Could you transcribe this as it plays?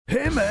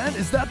Hey man,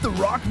 is that the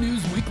Rock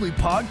News Weekly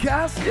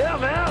podcast? Yeah,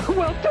 man.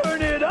 Well,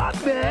 turn it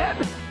up,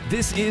 man.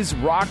 This is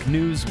Rock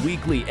News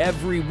Weekly.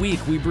 Every week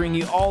we bring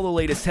you all the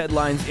latest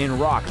headlines in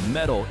rock,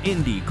 metal,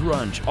 indie,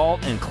 grunge, alt,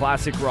 and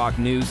classic rock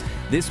news.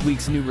 This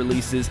week's new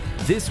releases,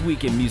 this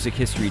week in music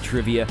history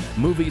trivia,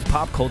 movies,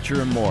 pop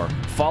culture, and more.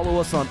 Follow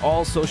us on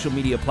all social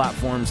media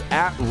platforms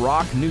at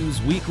Rock News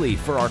Weekly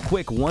for our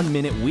quick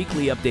 1-minute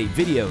weekly update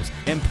videos.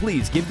 And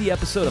please give the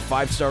episode a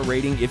 5-star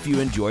rating if you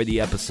enjoy the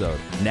episode.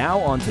 Now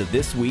on to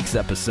this week's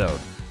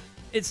episode.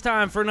 It's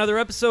time for another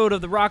episode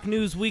of the Rock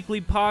News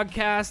Weekly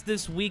podcast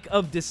this week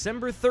of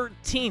December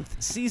 13th,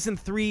 Season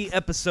 3,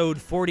 Episode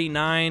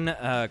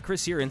 49.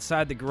 Chris here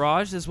inside the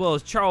garage, as well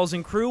as Charles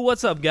and crew.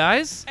 What's up,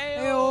 guys?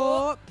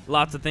 Hey-o.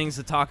 Lots of things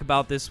to talk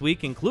about this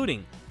week,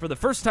 including, for the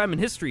first time in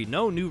history,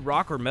 no new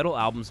rock or metal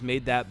albums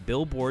made that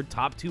Billboard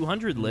Top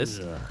 200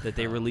 list that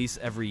they release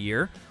every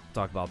year. We'll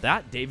talk about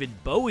that. David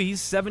Bowie's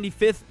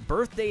 75th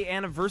birthday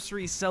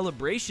anniversary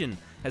celebration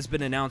has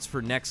been announced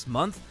for next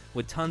month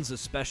with tons of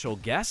special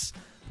guests.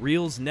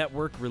 Reels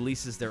Network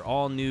releases their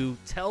all-new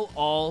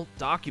Tell-All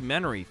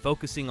documentary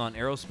focusing on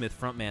Aerosmith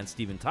frontman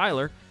Steven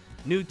Tyler.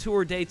 New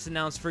tour dates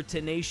announced for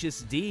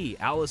Tenacious D,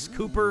 Alice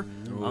Cooper,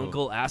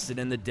 Uncle Acid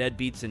and the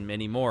Deadbeats, and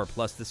many more.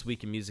 Plus, this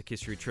week in music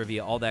history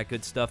trivia, all that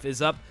good stuff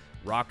is up.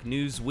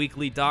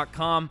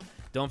 RockNewsWeekly.com.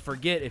 Don't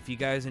forget, if you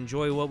guys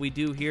enjoy what we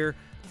do here,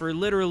 for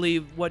literally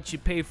what you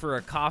pay for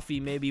a coffee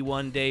maybe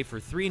one day for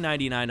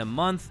 $3.99 a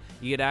month,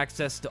 you get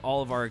access to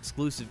all of our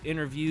exclusive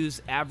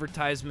interviews,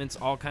 advertisements,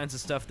 all kinds of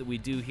stuff that we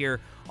do here,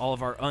 all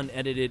of our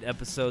unedited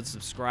episodes.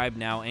 Subscribe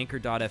now,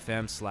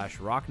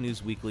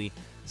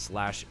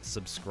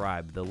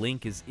 anchor.fm/rocknewsweekly/subscribe. The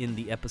link is in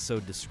the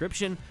episode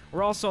description.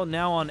 We're also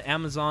now on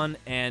Amazon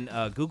and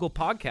Google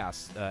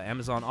Podcasts,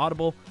 Amazon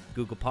Audible,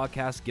 Google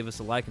Podcasts. Give us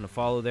a like and a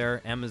follow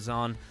there.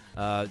 Amazon,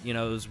 it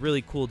was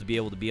really cool to be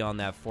able to be on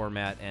that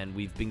format, and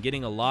we've been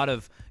getting a lot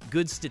of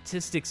good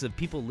statistics of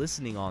people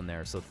listening on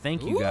there, so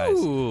thank you guys.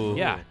 Ooh.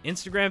 Yeah,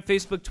 Instagram,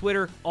 Facebook,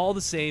 Twitter, all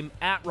the same,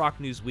 at Rock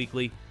News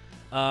Weekly.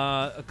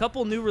 A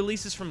couple new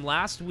releases from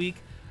last week.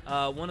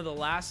 One of the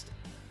last,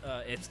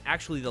 it's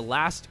actually the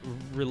last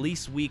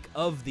release week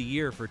of the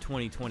year for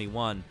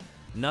 2021.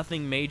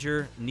 Nothing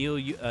major. Neil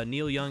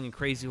Young and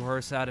Crazy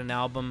Horse had an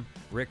album.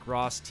 Rick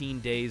Ross, Teen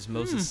Days,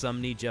 Moses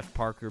Sumney, Jeff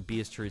Parker,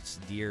 Beatrice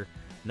Deer.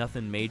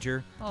 Nothing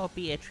major. Oh,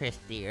 Beatrice,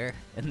 dear.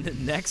 And the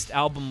next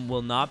album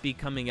will not be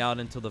coming out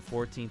until the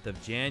 14th of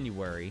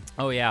January.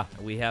 Oh, yeah.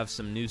 We have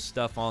some new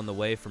stuff on the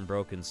way from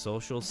Broken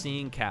Social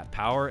Scene, Cat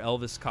Power,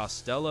 Elvis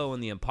Costello,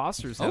 and the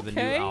Imposters have a new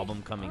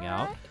album coming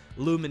out.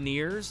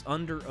 Lumineers,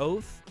 Under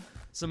Oath,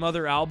 some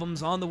other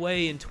albums on the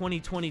way in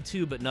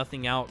 2022, but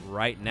nothing out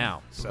right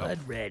now. So, Blood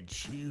Red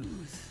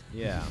Shoes.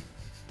 yeah.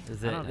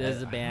 Is I don't-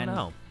 a band? I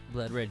don't know.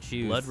 Blood Red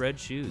Shoes. Blood Red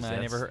Shoes. I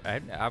never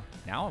heard.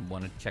 Now I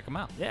want to check them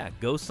out. Yeah,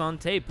 Ghosts on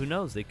Tape. Who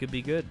knows? They could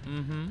be good.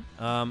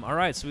 Mm-hmm. All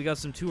right, so we got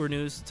some tour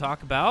news to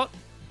talk about.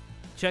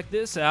 Check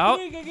this out.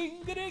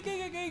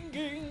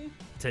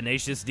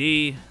 Tenacious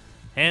D,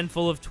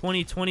 handful of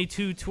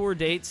 2022 tour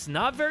dates.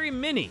 Not very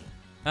many,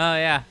 Oh,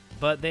 yeah.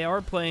 but they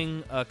are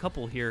playing a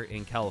couple here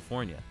in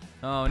California.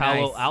 Oh,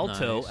 Palo nice.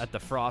 Alto Nice. at the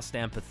Frost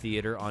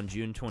Amphitheater on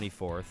June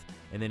 24th,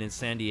 and then in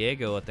San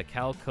Diego at the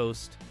Cal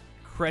Coast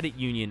Credit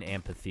Union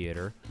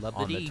Amphitheater Love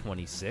the on the D.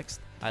 26th.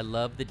 I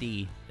love the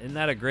D. Isn't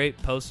that a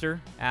great poster?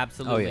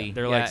 Absolutely.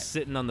 They're Yeah. like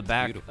sitting on the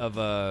back Beautiful. of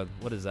a,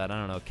 what is that? I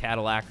don't know,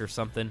 Cadillac or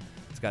something.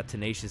 It's got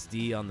Tenacious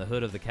D on the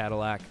hood of the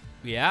Cadillac.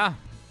 Yeah.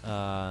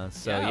 There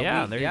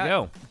We- you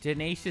go.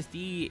 Tenacious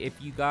D,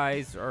 if you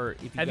guys are...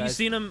 Have you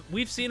seen him?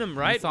 We've seen him,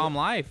 right? We saw him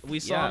live. We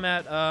saw him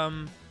at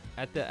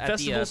the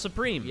Festival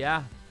Supreme.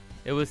 Yeah.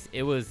 It was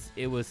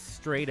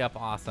straight up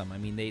awesome. I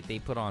mean, they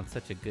put on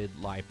such a good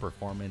live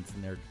performance,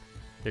 and they're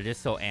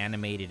just so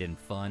animated and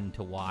fun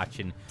to watch.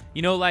 And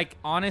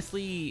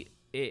honestly,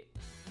 I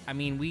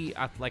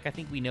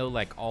think we know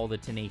like all the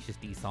Tenacious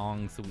D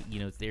songs, so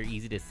they're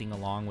easy to sing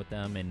along with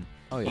them, and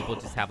people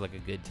just have like a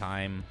good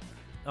time.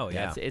 Oh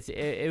yeah.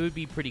 It would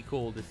be pretty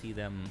cool to see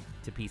them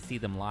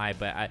live,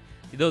 but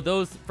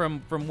those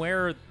from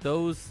where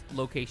those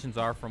locations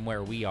are from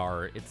where we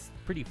are, it's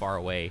pretty far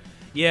away.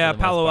 Yeah, for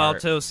the most Palo part.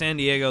 Alto, San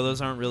Diego,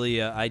 those aren't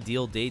really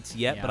ideal dates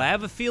yet, Yeah. but I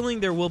have a feeling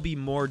there will be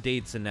more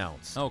dates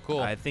announced. Oh, cool.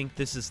 I think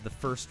this is the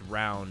first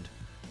round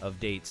of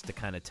dates to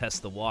kind of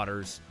test the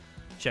waters,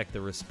 check the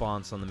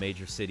response on the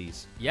major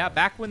cities. Yeah,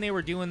 back when they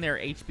were doing their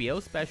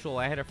HBO special,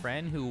 I had a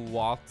friend who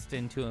waltzed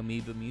into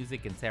Amoeba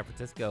Music in San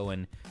Francisco,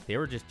 and they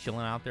were just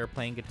chilling out there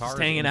playing guitars,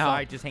 hanging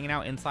out. just hanging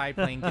out inside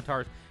playing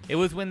guitars. It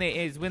was when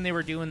they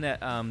were doing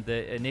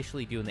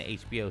initially doing the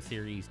HBO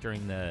series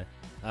during the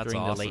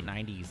late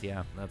 90s.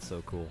 Yeah, That's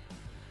so cool.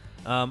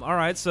 All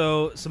right,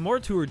 so some more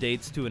tour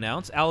dates to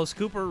announce. Alice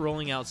Cooper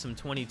rolling out some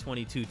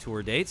 2022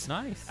 tour dates.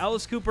 nice.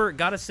 Alice Cooper,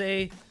 gotta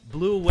say,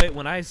 blew away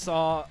when I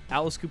saw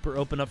Alice Cooper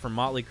open up for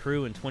Motley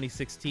Crue in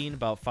 2016,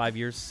 about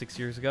 6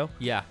 years ago.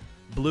 Yeah.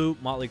 Blew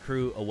Motley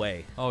Crue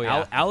away. Oh,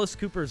 yeah. Alice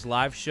Cooper's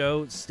live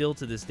show, still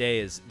to this day,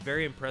 is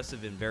very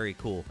impressive and very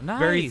cool.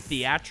 Very Nice.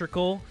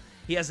 theatrical.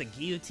 He has a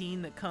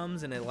guillotine that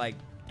comes and it like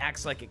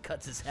acts like it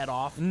cuts his head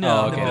off No. in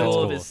the Okay, middle that's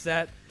of cool. his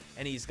set.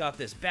 And he's got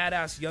this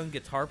badass young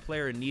guitar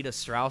player, Anita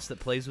Strauss, that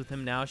plays with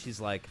him now.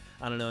 She's like,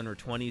 I don't know, in her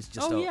 20s,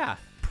 just a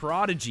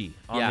prodigy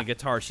on the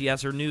guitar. She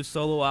has her new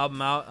solo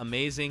album out,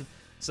 amazing.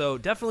 So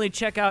definitely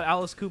check out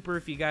Alice Cooper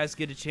if you guys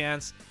get a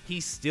chance. He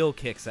still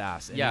kicks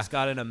ass, and he's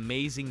got an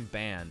amazing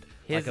band,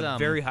 like a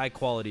very high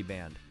quality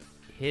band.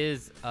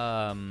 His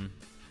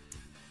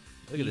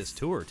Look at this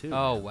tour too.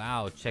 Oh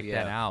wow, check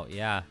that out.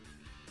 Yeah,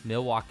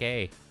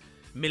 Milwaukee,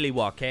 which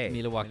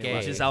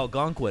is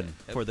Algonquin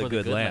for the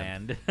good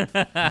land.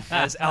 land.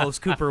 As Alice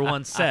Cooper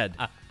once said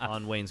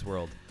on Wayne's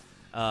World.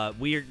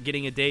 We are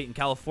getting a date in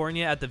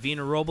California at the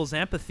Vina Robles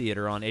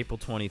Amphitheater on April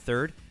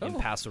 23rd in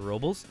Paso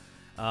Robles.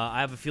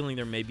 I have a feeling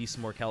there may be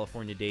some more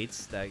California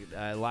dates.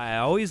 I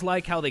always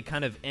like how they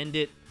kind of end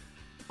it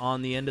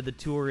on the end of the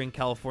tour in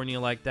California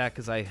like that,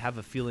 because I have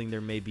a feeling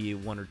there may be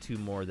one or two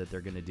more that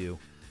they're going to do.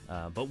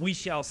 But we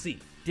shall see.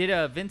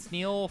 Did Vince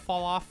Neil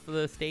fall off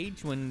the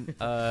stage when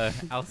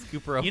Alice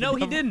Cooper opened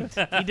He up? didn't.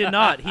 He did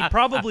not. He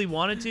probably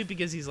wanted to,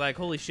 because he's like,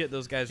 holy shit,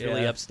 those guys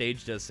really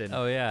upstaged us,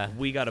 and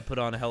we got to put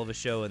on a hell of a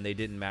show, and they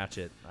didn't match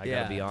it. I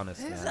got to be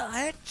honest,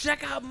 man.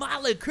 Check out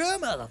Motley Crue,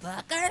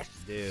 motherfuckers.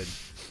 Dude.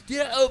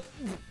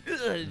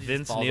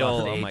 Vince Neil,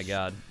 oh my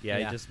God. Yeah,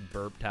 he just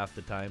burped half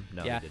the time.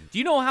 No, he didn't. Do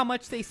you know how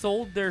much they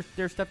sold their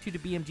stuff to the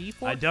BMG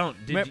for? I don't.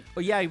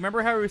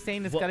 Remember how we were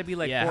saying it's got to be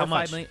like yeah, 4 how or 5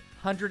 much? million?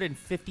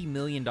 $150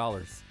 million.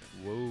 Whoa.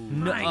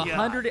 No,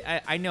 100.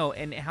 I know.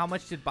 And how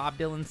much did Bob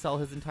Dylan sell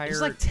his entire?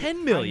 It's like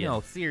 10 million. I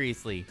know,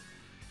 seriously.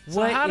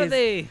 So how do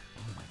they?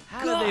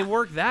 How God. do they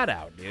work that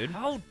out, dude?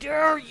 How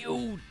dare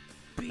you,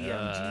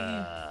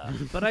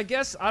 BMG? But I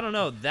guess I don't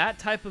know. That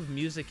type of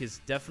music is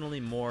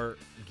definitely more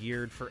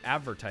geared for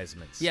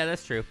advertisements. Yeah,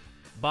 that's true.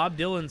 Bob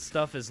Dylan's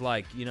stuff is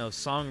like,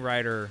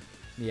 songwriter.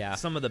 Yeah.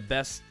 Some of the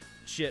best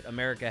shit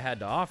America had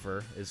to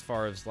offer as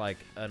far as like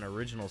an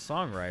original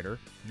songwriter.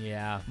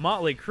 Yeah.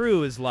 Motley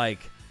Crue is like,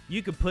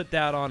 you could put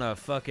that on a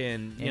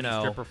fucking,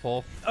 stripper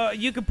pole.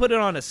 You could put it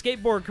on a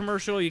skateboard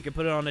commercial. You could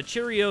put it on a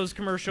Cheerios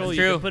commercial. That's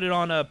you true. could put it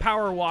on a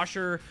power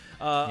washer,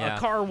 a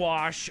car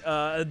wash,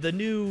 the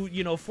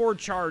new, Ford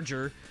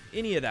Charger,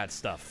 any of that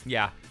stuff.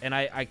 Yeah. And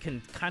I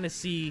can kind of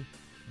see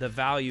the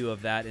value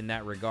of that in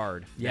that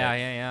regard.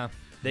 Yeah.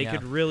 They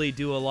could really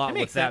do a lot It with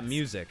makes that sense.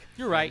 music.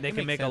 You're right. They It can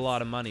makes make a sense.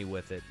 lot of money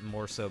with it,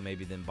 more so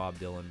maybe than Bob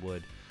Dylan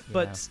would. Yeah.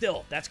 But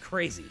still, that's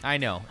crazy. I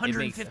know. It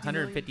 150 makes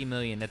 $150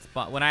 million. That's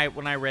when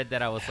I read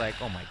that, I was like,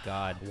 oh my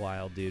God.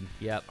 Wild, dude.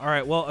 Yep. All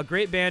right, well, a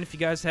great band if you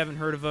guys haven't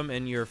heard of them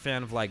and you're a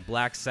fan of like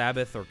Black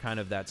Sabbath or kind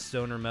of that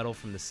stoner metal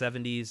from the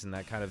 70s and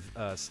that kind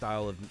of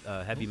style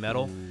of heavy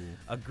metal.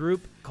 A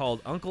group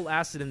called Uncle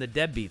Acid and the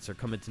Deadbeats are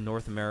coming to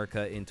North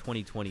America in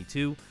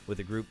 2022 with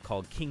a group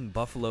called King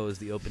Buffalo as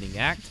the opening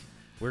act.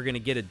 We're going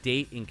to get a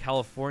date in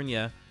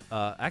California,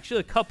 actually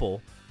a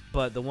couple,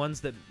 but the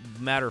ones that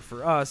matter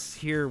for us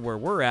here where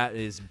we're at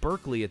is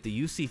Berkeley at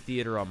the UC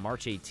Theater on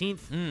March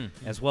 18th,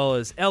 as well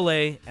as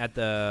LA at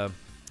the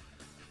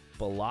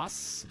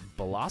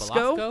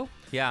Belasco?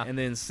 Yeah. And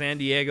then San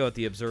Diego at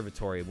the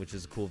Observatory, which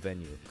is a cool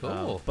venue.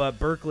 Cool. But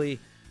Berkeley,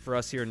 for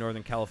us here in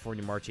Northern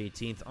California, March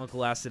 18th.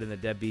 Uncle Acid and the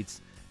Deadbeats.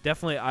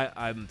 Definitely,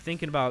 I'm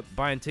thinking about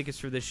buying tickets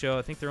for this show.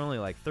 I think they're only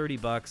like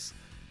 $30.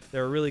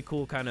 They're a really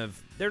cool kind of...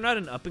 They're not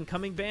an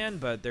up-and-coming band,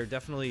 but they're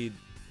definitely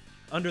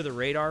under the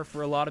radar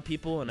for a lot of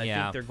people, and I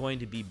think they're going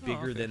to be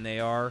bigger than they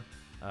are.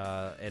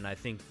 And I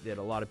think that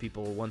a lot of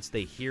people, once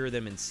they hear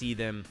them and see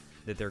them,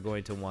 that they're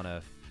going to want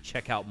to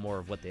check out more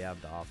of what they have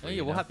to offer. Oh,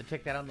 yeah, we'll have to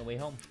check that out on the way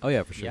home. Oh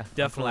yeah, for sure. Yeah.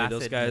 Definitely, Uncle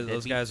those Acid guys. and the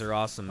Those guys Deadbeats. are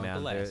awesome,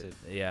 Uncle man. Acid.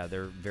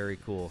 They're very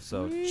cool.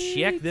 So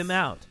check them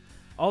out.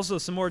 Also,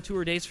 some more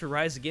tour dates for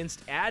Rise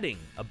Against, adding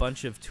a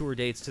bunch of tour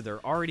dates to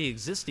their already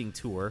existing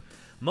tour.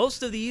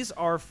 Most of these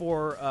are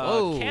for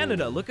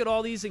Canada. Look at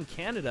all these in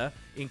Canada,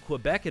 in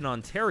Quebec and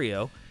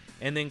Ontario,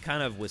 and then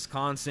kind of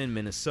Wisconsin,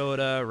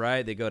 Minnesota,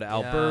 right? They go to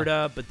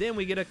Alberta, but then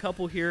we get a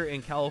couple here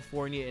in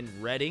California in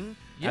Redding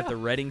at the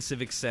Redding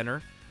Civic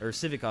Center or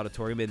Civic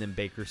Auditorium, and then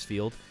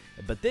Bakersfield.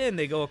 But then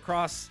they go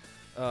across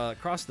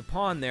the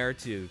pond there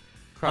to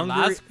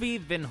Hungary. Kralowski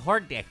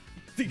Vinhordik.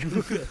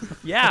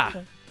 Yeah,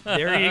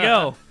 there you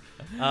go.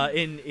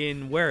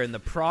 In where? In the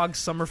Prague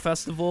Summer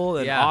Festival,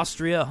 in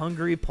Austria,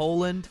 Hungary,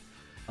 Poland,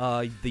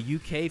 the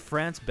UK,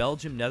 France,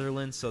 Belgium,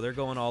 Netherlands. So they're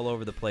going all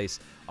over the place.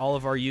 All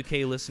of our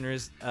UK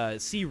listeners,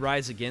 see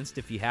Rise Against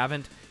if you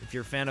haven't. If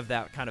you're a fan of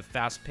that kind of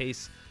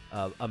fast-paced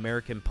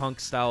American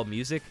punk style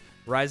music,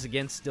 Rise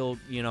Against still,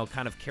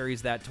 kind of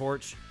carries that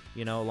torch,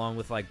 along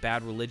with like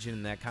Bad Religion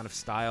and that kind of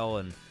style.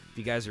 And if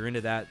you guys are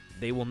into that,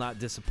 they will not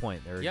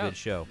disappoint. They're a good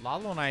show.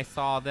 Lalo and I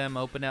saw them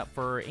open up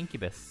for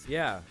Incubus.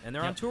 Yeah, and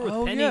they're on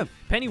tour with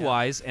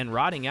Pennywise and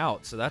Rotting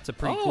Out, so that's a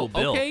pretty cool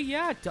bill. Okay,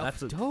 yeah,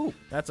 That's dope.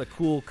 That's a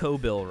cool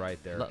co-bill right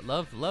there.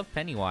 Love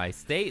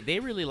Pennywise. They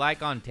really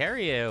like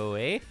Ontario,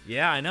 eh?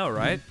 Yeah, I know,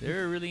 right?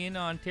 They're really into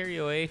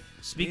Ontario, eh?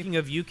 Speaking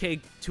of UK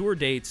tour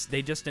dates,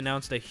 they just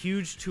announced a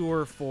huge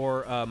tour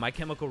for My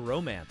Chemical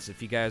Romance.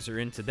 If you guys are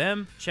into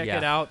them, check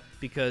it out,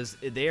 because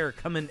they are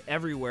coming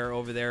everywhere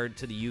over there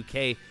to the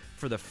UK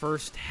for the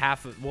first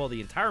half of,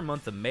 the entire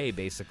month of May,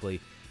 basically.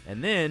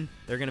 And then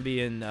they're going to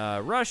be in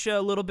Russia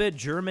a little bit,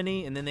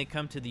 Germany, and then they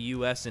come to the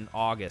U.S. in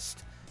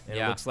August. And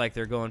it looks like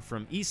they're going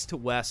from east to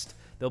west.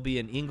 They'll be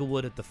in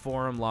Inglewood at the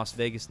Forum, Las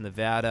Vegas,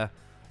 Nevada.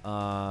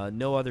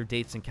 No other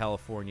dates in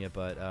California,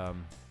 but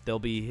they'll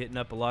be hitting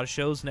up a lot of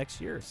shows next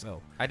year.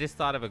 So I just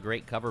thought of a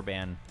great cover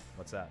band.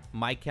 what's that?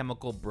 My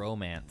Chemical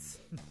Bromance.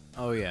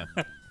 Oh, yeah.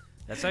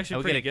 That's actually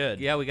we pretty gotta, good.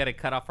 Yeah, we got to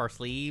cut off our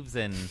sleeves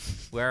and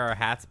wear our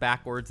hats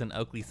backwards and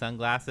Oakley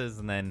sunglasses,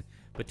 and then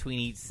between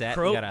each set,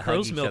 we got to hug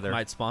Crow's each Milk other.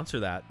 might sponsor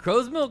that.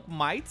 Crow's Milk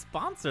might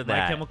sponsor that.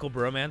 My Chemical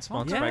Bromance,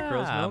 sponsored by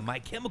Crow's Milk. My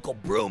Chemical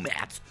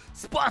Bromance,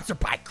 sponsored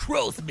by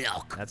Crow's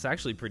Milk. That's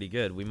actually pretty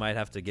good. We might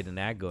have to get an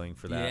ad going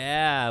for that.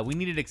 Yeah, we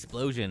need an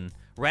explosion.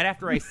 Right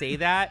after I say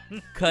that,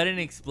 cut an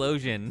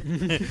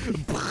explosion.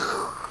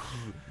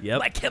 Yep.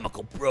 My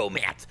Chemical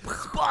Bromance,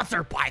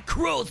 sponsored by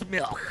Crow's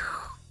Milk.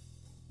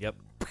 Yep.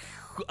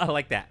 I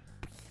like that.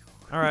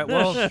 All right.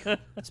 Well,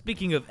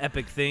 speaking of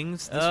epic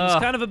things, this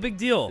was kind of a big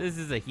deal This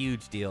is a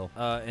huge deal.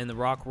 in the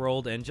rock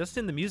world and just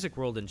in the music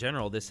world in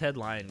general. This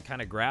headline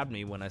kind of grabbed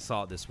me when I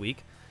saw it this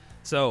week.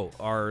 So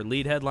our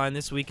lead headline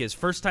this week is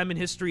first time in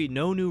history,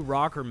 no new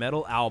rock or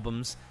metal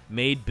albums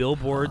made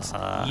Billboard's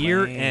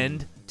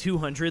year-end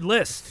 200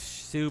 list.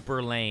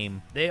 Super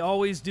lame. They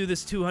always do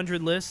this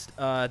 200 list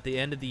at the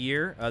end of the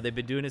year. They've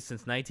been doing it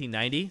since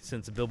 1990,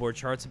 since the Billboard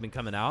charts have been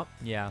coming out.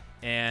 Yeah.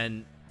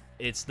 And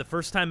it's the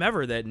first time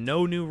ever that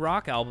no new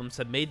rock albums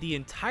have made the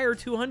entire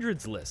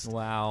 200s list.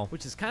 Wow.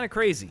 Which is kind of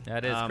crazy.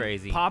 That is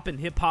crazy. Pop and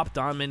hip-hop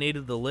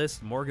dominated the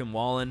list. Morgan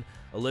Wallen,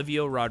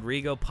 Olivia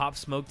Rodrigo, Pop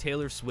Smoke,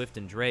 Taylor Swift,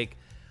 and Drake.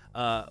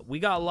 We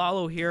got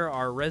Lalo here,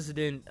 our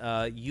resident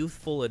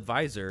youthful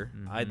advisor.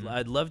 Mm-hmm.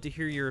 I'd love to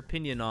hear your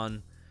opinion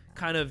on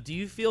kind of, do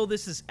you feel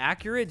this is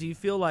accurate? Do you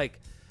feel like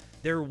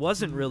there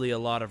wasn't really a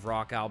lot of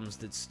rock albums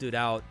that stood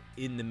out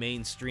in the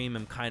mainstream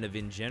and kind of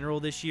in general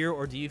this year?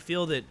 Or do you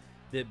feel that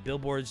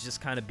Billboard's just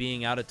kind of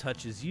being out of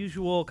touch as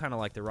usual, kind of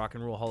like the Rock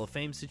and Roll Hall of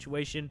Fame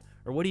situation?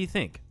 Or what do you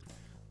think?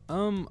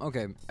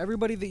 Okay.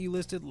 Everybody that you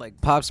listed, like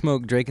Pop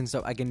Smoke, Drake and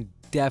stuff, I can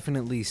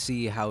definitely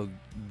see how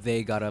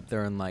they got up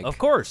there and like Of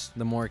course.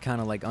 the more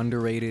kind of like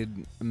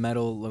underrated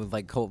metal with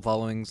like cult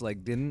followings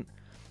like didn't.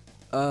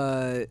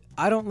 I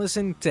don't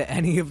listen to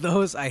any of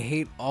those. I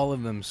hate all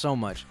of them so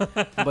much.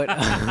 But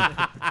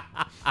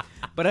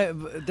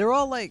they're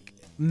all like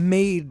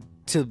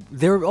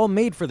they're all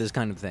made for this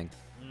kind of thing.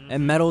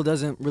 And metal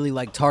doesn't really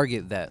like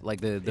target that,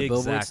 like the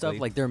Billboard stuff. Exactly.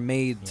 Like they're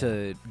made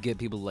to get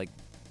people to like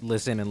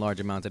listen in large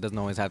amounts. It doesn't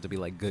always have to be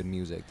like good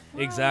music.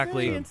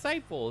 Exactly. Very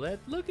insightful.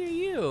 Look at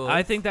you.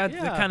 I think that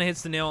Yeah. kind of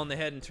hits the nail on the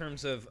head in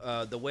terms of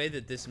the way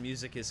that this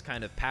music is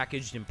kind of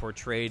packaged and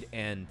portrayed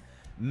and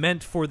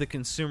meant for the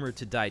consumer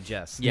to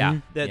digest. Yeah.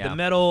 That Yeah.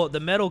 the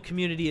metal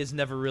community has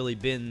never really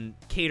been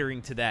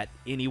catering to that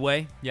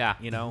anyway. Yeah.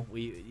 in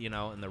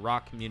the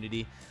rock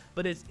community,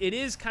 but it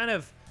is kind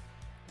of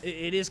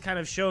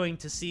showing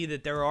to see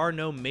that there are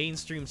no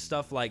mainstream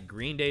stuff like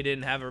Green Day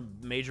didn't have a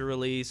major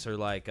release, or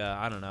like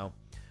I don't know,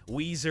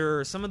 Weezer,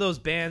 or some of those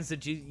bands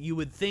that you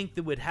would think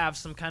that would have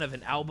some kind of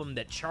an album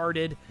that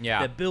charted,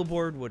 that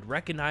Billboard would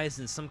recognize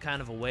in some kind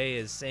of a way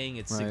as saying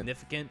it's Right.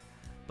 significant,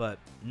 but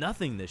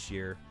nothing this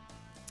year.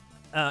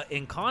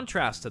 In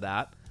contrast to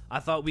that, I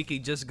thought we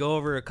could just go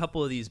over a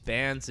couple of these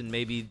bands and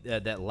maybe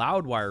that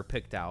Loudwire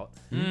picked out.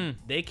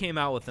 They came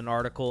out with an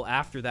article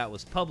after that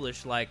was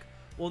published, like,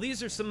 well,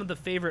 these are some of the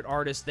favorite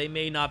artists. They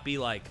may not be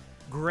like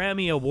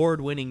Grammy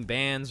award-winning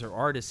bands or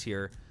artists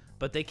here,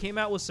 but they came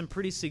out with some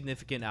pretty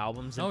significant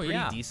albums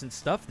and decent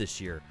stuff this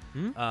year.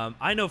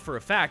 I know for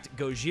a fact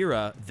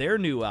Gojira, their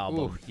new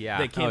album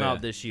that came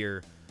out this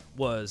year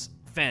was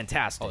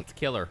fantastic. Oh, it's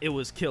killer. It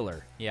was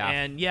killer. Yeah.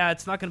 And yeah,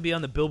 it's not going to be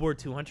on the Billboard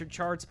 200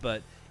 charts,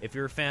 but if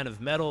you're a fan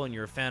of metal and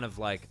you're a fan of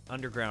like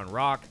underground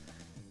rock,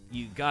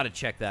 you got to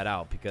check that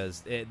out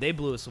because they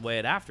blew us away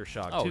at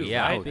Aftershock Oh too,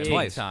 yeah, right? big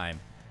Twice. time.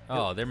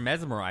 Oh, they're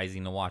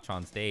mesmerizing to watch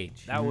on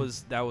stage. That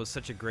was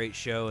such a great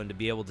show, and to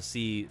be able to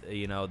see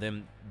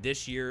them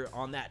this year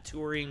on that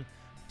touring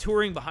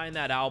behind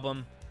that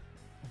album,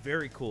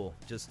 very cool.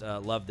 Just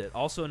loved it.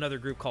 Also, another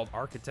group called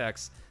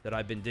Architects that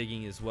I've been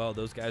digging as well.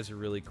 Those guys are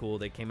really cool.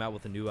 They came out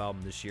with a new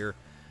album this year.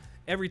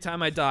 Every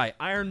Time I Die,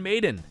 Iron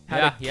Maiden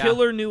had a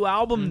killer new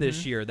album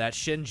this year. That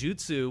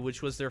Shenjutsu,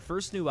 which was their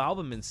first new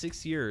album in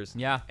 6 years.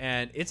 Yeah.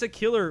 And it's a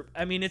killer.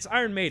 I mean, it's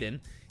Iron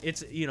Maiden.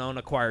 It's, an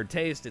acquired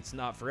taste. It's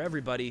not for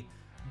everybody.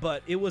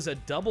 But it was a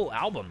double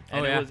album.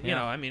 And it was,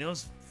 it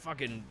was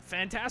fucking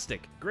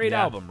fantastic. Great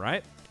album,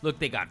 right? Look,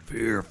 they got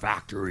Fear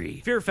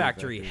Factory. Fear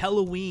Factory,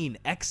 Halloween,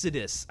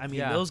 Exodus. I mean,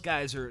 Yeah. those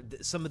guys are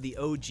some of the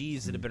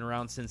OGs that have been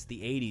around since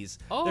the 80s.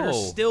 Oh. That are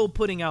still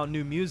putting out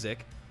new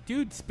music.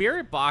 Dude,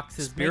 Spirit Box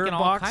is Spirit making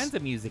all Box? kinds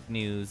of music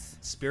news.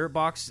 Spirit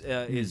Box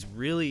is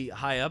really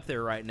high up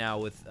there right now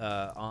with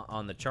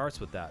on the charts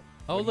with that.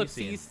 Oh, What are look, you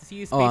seeing?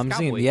 see Space I'm Cowboy.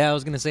 seeing. Yeah, I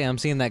was gonna say I'm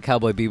seeing that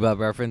Cowboy Bebop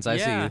reference. I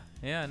see yeah. you.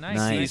 Yeah, nice.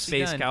 Nice. Nicely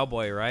Space done.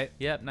 Cowboy, right?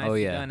 Yep, nicely Oh,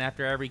 yeah. done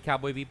after every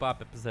Cowboy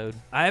Bebop episode.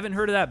 I haven't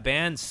heard of that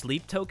band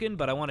Sleep Token,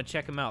 but I want to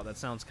check them out. That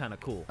sounds kind of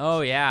cool.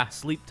 Oh, yeah.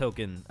 Sleep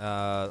Token.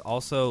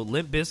 Also,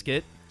 Limp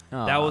Bizkit.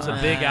 That was a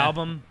big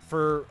album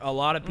for a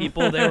lot of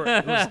people. It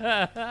was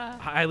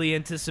highly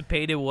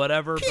anticipated,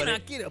 whatever.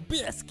 Get a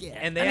biscuit?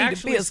 And they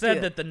actually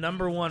said that the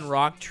number one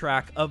rock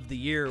track of the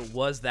year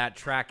was that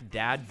track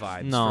 "Dad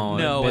Vibes." No,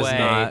 No it was way.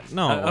 not.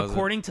 No, it wasn't.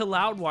 According to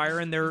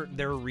Loudwire and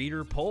their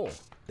reader poll,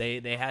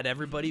 they had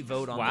everybody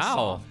vote on the Wow.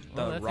 song,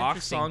 Well, the that's rock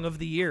interesting. song of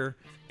the year,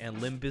 and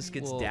Limp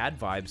Bizkit's Well- "Dad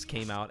Vibes"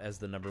 came out as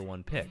the number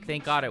one pick.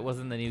 Thank God it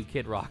wasn't the new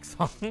Kid Rock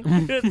song.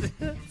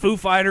 Foo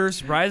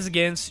Fighters, Rise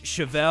Against,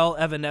 Chevelle,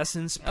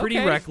 Evanescence, Pretty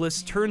Okay.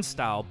 Reckless,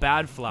 Turnstile,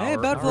 Bad Flower, Hey,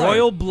 Bad Flower.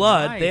 Royal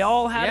Blood. Nice. They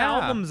all had Yeah.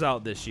 albums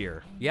out this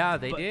year. Yeah,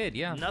 they But did.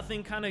 Yeah.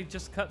 Nothing kind of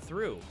just cut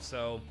through.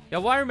 So Yeah,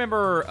 well, I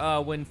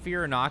remember when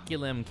Fear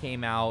Inoculum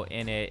came out,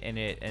 and it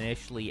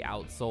initially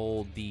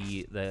outsold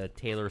the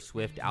Taylor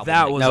Swift album.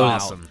 That was came out.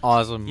 awesome.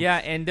 Awesome. Yeah,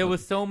 and there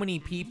was so many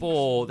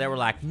people that were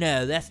like,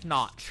 "No, that's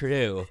not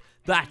true.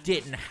 That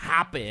didn't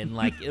happen."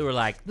 Like they were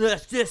like,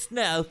 "There's just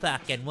no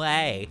fucking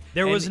way."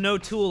 there And- was no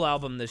Tool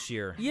album this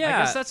year. I Yeah.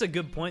 guess that's a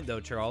good point though,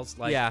 Charles.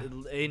 Like Yeah.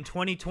 in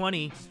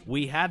 2020,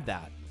 we had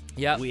that.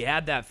 Yep. We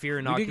had that Fear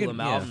We did get- Inoculum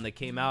yeah. album that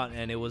came out,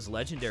 and it was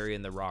legendary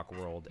in the rock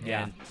world.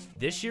 Yeah. And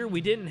this year,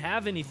 we didn't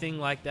have anything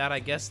like that, I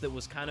guess, that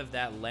was kind of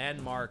that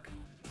landmark,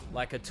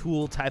 like a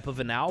Tool type of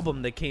an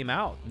album that came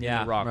out in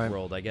Yeah. the rock Right.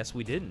 world. I guess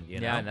we didn't, you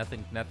know? Yeah,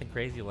 nothing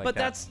crazy like But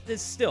that.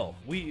 it's still,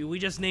 we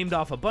just named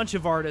off a bunch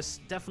of artists.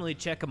 Definitely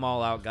check them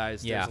all out,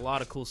 guys. Yeah. There's a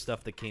lot of cool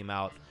stuff that came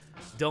out.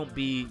 Don't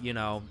be,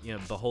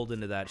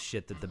 beholden to that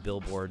shit that the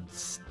Billboard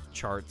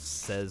charts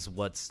says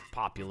what's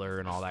popular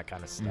and all that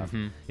kind of stuff.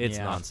 It's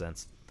Yeah.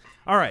 nonsense.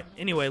 All right.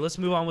 Anyway, let's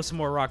move on with some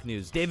more rock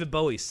news. David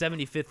Bowie's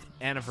 75th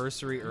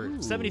anniversary or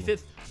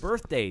 75th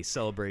birthday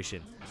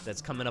celebration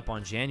that's coming up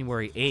on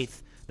January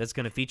 8th. That's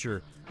going to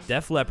feature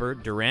Def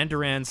Leppard, Duran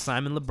Duran,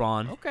 Simon Le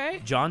Bon, Okay.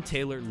 John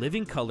Taylor,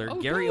 Living Colour,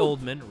 Oh, Gary dope.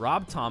 Oldman,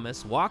 Rob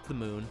Thomas, Walk the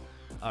Moon,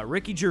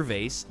 Ricky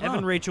Gervais,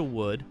 Evan Rachel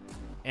Wood,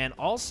 and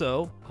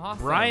also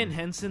Awesome. Brian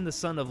Henson, the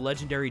son of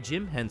legendary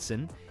Jim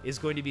Henson, is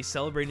going to be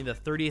celebrating the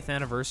 30th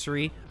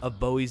anniversary of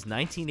Bowie's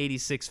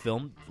 1986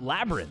 film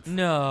Labyrinth.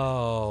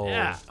 No.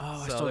 Yeah. Oh, I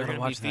so still they're gotta going to be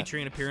watch that.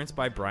 featuring an appearance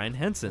by Brian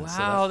Henson. So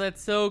Wow,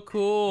 that's so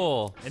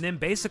cool. and then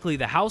basically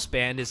the house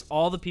band is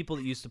all the people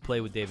that used to play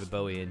with David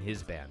Bowie in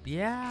his band.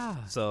 Yeah.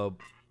 So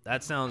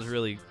that sounds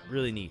really,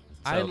 really neat.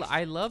 So,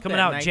 I love coming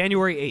that out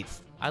January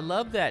 8th. I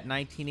love that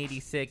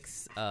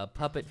 1986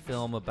 puppet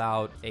film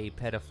about a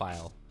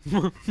pedophile.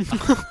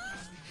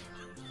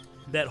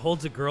 That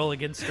holds a girl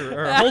against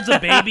her, or holds a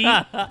baby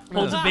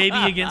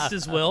against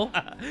his will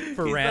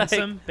for He's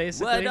ransom, like,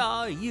 basically. What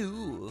are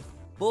you?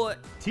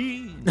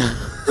 14.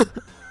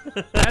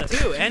 That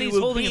too, and he's You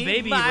will holding a be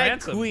baby my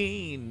ransom.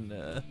 queen.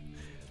 No,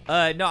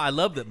 I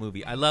love that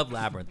movie. I love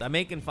Labyrinth. I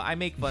make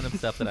fun of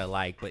stuff that I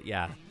like, but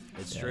yeah.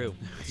 It's true.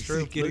 It's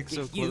true. Getting Look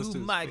so at close you, to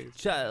his my face.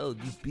 child,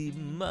 you be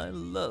my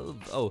love.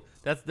 Oh,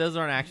 those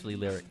aren't actually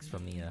lyrics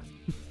from the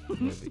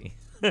movie.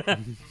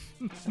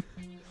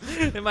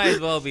 It might as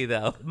well be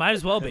though. Might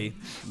as well be.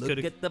 Look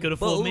Could at the have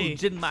fooled me.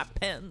 bulge in my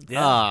pants.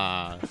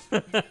 Ah.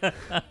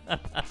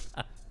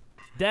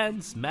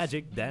 Dance,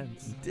 magic,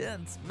 dance.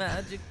 Dance,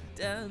 magic,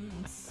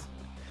 dance.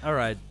 All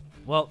right.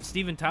 Well,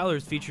 Steven Tyler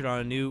is featured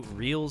on a new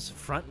Reels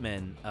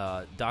Frontmen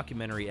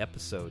documentary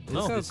episode.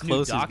 Look how This new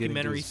close he's getting to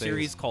documentary his face.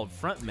 series called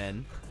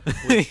Frontmen.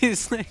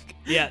 He's like,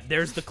 Yeah,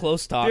 there's the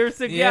close talk.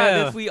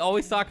 Yeah. We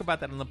always talk about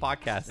that on the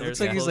podcast. There's looks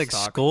like that he's close like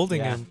talk.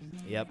 scolding Yeah. him.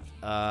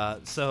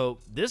 Yep. So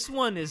this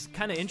one is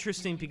kind of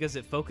interesting because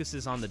it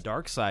focuses on the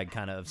dark side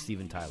kind of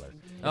Steven Tyler.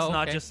 It's Oh,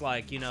 not okay. just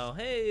like,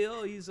 hey,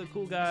 he's a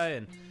cool guy.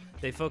 And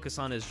they focus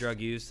on his drug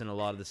use and a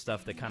lot of the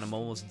stuff that kind of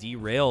almost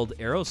derailed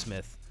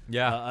Aerosmith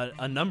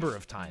a number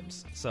of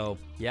times. So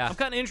Yeah. I'm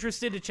kind of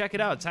interested to check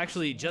it out. It's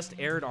actually just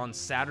aired on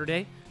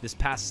Saturday, this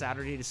past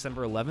Saturday,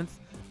 December 11th.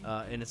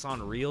 And it's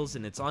on Reels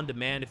and it's on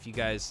demand if you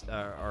guys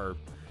are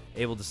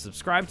able to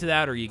subscribe to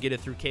that or you get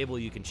it through cable,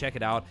 you can check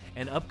it out.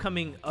 And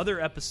upcoming other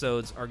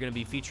episodes are going to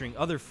be featuring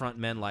other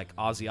frontmen like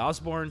Ozzy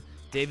Osbourne,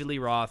 David Lee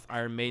Roth,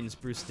 Iron Maiden's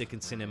Bruce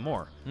Dickinson, and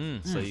more.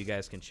 So you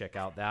guys can check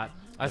out that.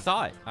 I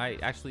saw it. I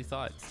actually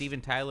saw it. Steven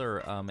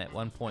Tyler, at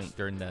one point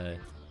during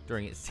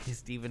it,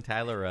 Steven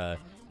Tyler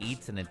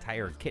eats an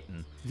entire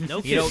kitten. No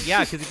You know, kidding.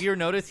 yeah, because if you ever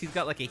notice, he's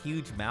got like a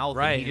huge mouth.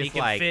 Right, And and he just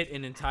can like, fit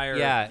an entire.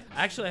 Yeah.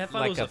 Actually, I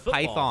thought Like it was a a football.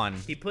 python.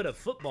 He put a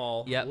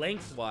football Yep.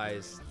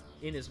 lengthwise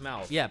in his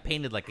mouth. Yeah,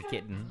 painted like a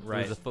kitten.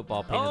 Right. It was a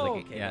football painted Oh,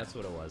 like a okay, yeah. that's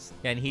what it was.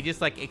 And he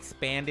just like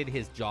expanded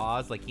his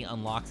jaws, like he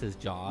unlocks his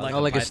jaws. Oh,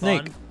 like a python?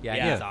 snake. Yeah,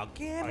 yeah. he's all,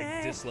 give Like,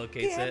 me,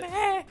 dislocates give it.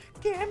 me,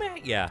 give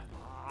me. Yeah.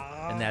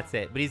 And that's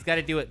it. But he's got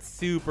to do it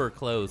super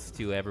close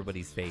to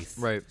everybody's face.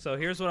 Right. So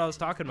here's what I was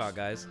talking about,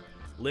 guys.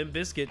 Limp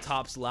Bizkit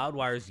tops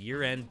Loudwire's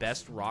year-end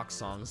best rock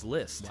songs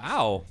list.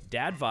 Wow.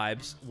 Dad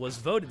Vibes was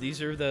voted.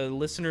 These are the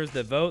listeners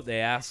that vote. They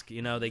ask,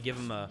 they give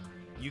them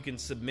you can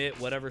submit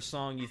whatever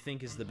song you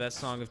think is the best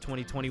song of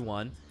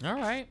 2021. All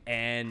right.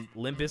 And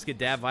Limp Bizkit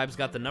Dad Vibes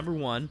got the number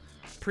 1.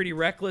 Pretty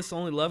Reckless,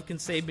 Only Love Can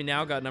Save Me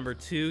Now got number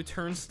 2.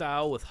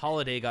 Turnstile with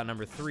Holiday got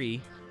number 3.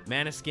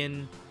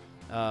 Maneskin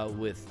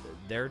with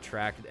their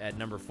track at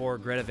number 4.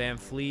 Greta Van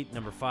Fleet,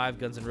 number 5.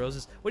 Guns N'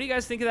 Roses. What do you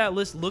guys think of that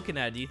list looking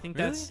at? Do you think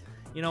Really? that's...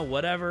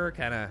 whatever,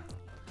 kind of.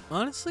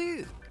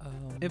 Honestly,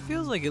 it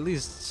feels like at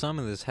least some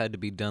of this had to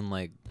be done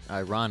like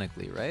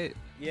ironically, right?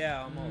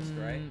 Yeah, almost,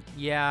 right?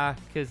 Yeah,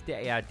 because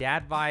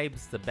Dad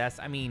Vibes the best.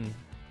 I mean,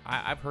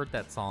 I've heard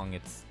that song.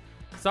 It's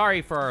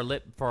sorry for our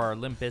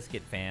Limp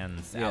Bizkit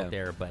fans Yeah. out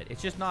there, but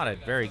it's just not a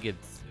very good,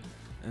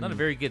 not a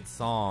very good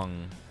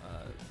song.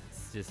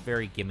 It's just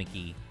very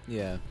gimmicky.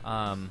 Yeah.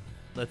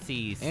 Let's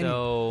see. And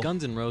So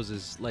Guns N'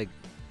 Roses, like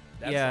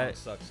That Yeah.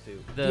 song sucks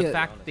too. the Yeah.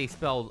 fact that they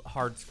spelled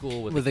hard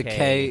school with, with a a K.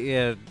 K,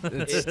 yeah,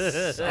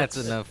 that's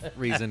enough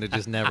reason to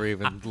just never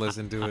even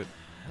listen to it.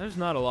 There's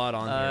not a lot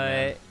on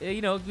here,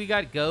 man. We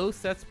got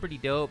Ghost. That's pretty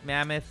dope.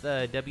 Mammoth,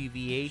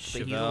 WVH,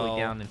 but he's Chevelle.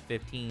 only down in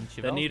 15.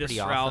 The Chevelle's Anita pretty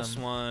Strauss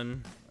awesome.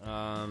 one.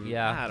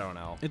 Yeah. I don't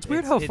know. It's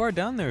weird how far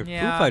down there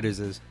yeah. Foo Fighters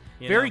is.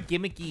 you Very know?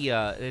 gimmicky.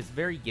 There's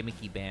very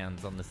gimmicky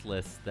bands on this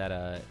list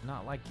that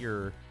not like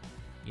your,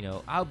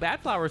 Bad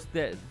Flowers.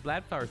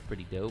 Bad Flowers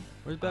pretty dope.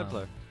 Where's Bad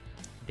Flower?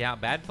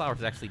 Bad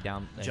Flowers actually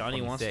down. at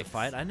Johnny Wants to 26.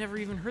 Fight. I never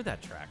even heard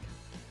that track.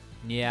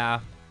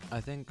 Yeah,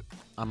 I think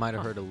I might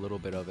have heard a little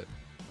bit of it.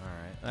 All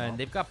right. and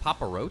they've got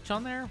Papa Roach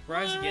on there.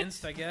 Rise What?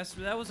 Against, I guess.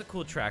 That was a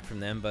cool track from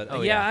them. But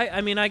Oh, yeah, yeah.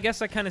 I mean, I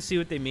guess I kind of see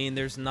what they mean.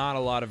 There's not a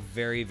lot of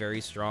very, very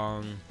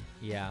strong,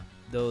 Yeah.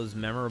 those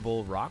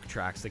memorable rock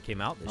tracks that came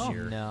out this Oh,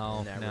 year. no,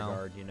 in that no.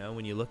 regard,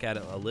 when you look at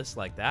a list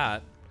like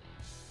that.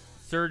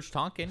 Serge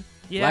Tonkin.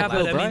 Yeah, Black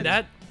Veil but I mean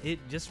Brides. it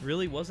just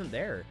really wasn't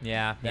there.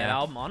 Yeah, That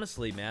album,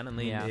 honestly, man. I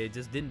mean, Yeah. it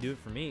just didn't do it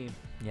for me.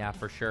 Yeah,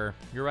 for sure.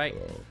 You're right.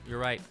 You're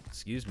right.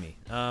 Excuse me.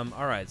 All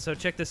right, so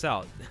check this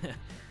out.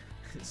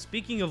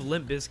 Speaking of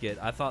Limp Bizkit,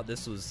 I thought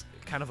this was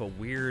kind of a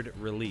weird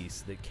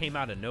release that came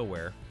out of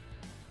nowhere.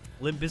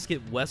 Limp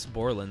Bizkit Wes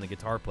Borland, the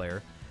guitar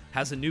player,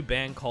 has a new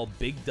band called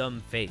Big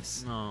Dumb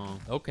Face, Oh,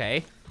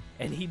 Okay.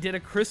 and he did a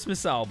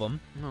Christmas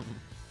album. no.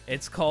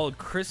 It's called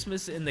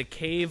Christmas in the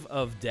Cave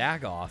of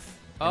Dagoth.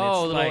 and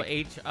Oh, it's little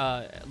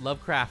like,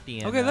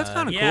 Lovecraftian. Okay, that's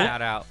kinda cool.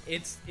 Shout out.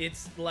 It's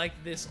like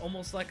this,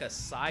 almost like a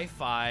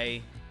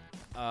sci-fi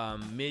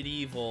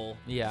medieval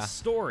Yeah.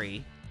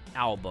 story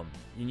album,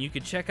 and you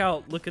could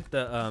look at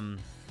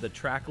the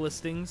track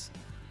listings.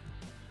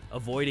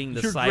 Avoiding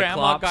the Your Cyclops.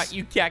 grandma got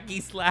you khaki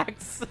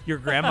slacks. Your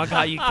grandma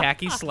got you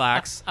khaki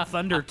slacks.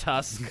 Thunder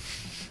Tusk.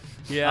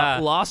 Yeah.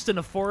 Lost in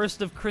a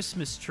Forest of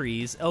Christmas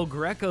Trees. El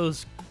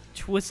Greco's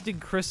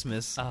Twisted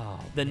Christmas. Oh,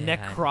 The man.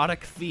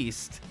 Necrotic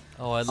Feast.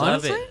 Oh, I love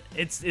Honestly?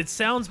 it. It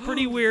sounds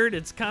pretty weird.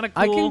 It's kind of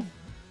I cool. can-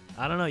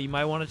 I don't know. You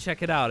might want to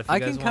check it out if you I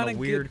guys can want kind a of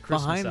weird get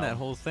Christmas behind album. that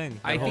whole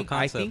thing. I whole think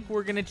concept.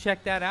 we're gonna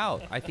check that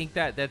out. I think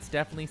that's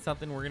definitely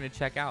something we're gonna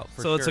check out.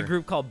 For So sure. it's a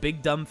group called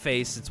Big Dumb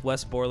Face. It's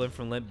Wes Borland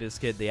from Limp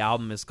Bizkit. The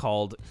album is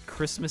called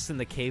Christmas in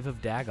the Cave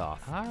of Dagoth.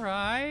 All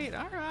right.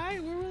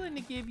 We're willing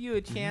to give you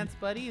a chance,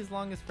 buddy, as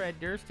long as Fred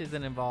Durst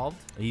isn't involved.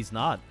 He's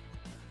not.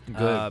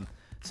 Good.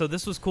 So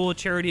this was cool. A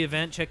charity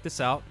event. Check this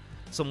out.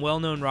 Some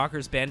well-known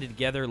rockers banded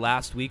together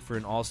last week for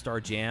an all-star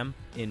jam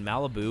in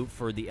Malibu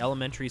for the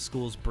elementary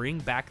school's Bring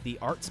Back the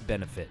Arts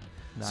benefit.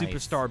 Nice.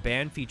 Superstar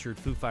band featured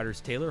Foo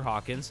Fighters' Taylor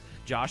Hawkins,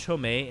 Josh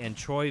Homme, and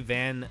Troy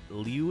Van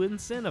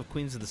Leeuwenson of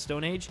Queens of the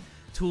Stone Age,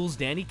 Tool's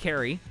Danny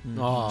Carey,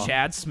 Aw.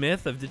 Chad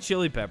Smith of the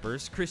Chili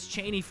Peppers, Chris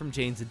Chaney from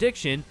Jane's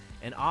Addiction,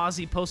 and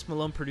Ozzy Post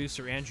Malone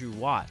producer Andrew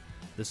Watt.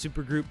 The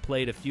supergroup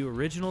played a few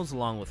originals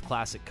along with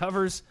classic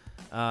covers,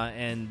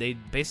 and they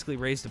basically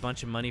raised a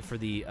bunch of money for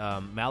the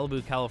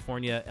Malibu,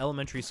 California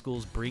elementary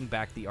schools Bring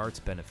Back the Arts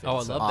benefit. Oh,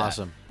 I So- love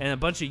Awesome. and a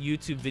bunch of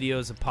YouTube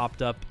videos have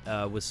popped up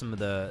with some of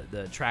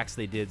the tracks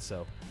they did.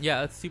 So that.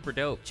 Yeah, that's super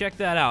dope. check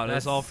that out.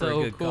 That's That's all for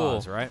so a good cool.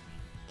 cause, right?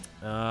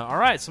 All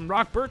right, some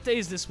rock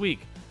birthdays this week.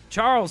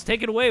 Charles,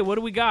 take it away. What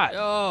do we got?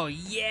 Oh,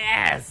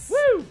 yes!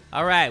 Woo!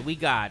 All right, we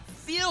got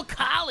Phil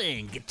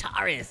Collins,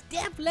 guitarist,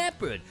 Def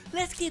Leppard.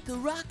 Let's get the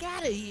rock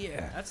out of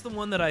here. That's the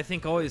one that I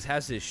think always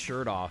has his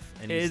shirt off,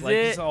 and he's Is like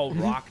it? he's all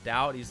rocked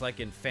out. He's like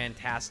in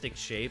fantastic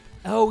shape,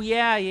 Oh,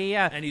 yeah.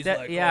 and he's That-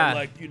 like, yeah. oh,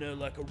 like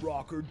like a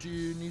rocker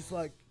dude. And he's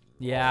like,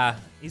 Yeah,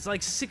 he's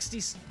like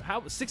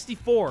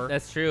 64,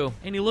 that's true.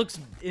 and he looks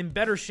in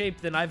better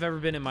shape than I've ever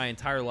been in my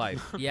entire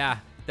life. Yeah,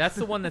 that's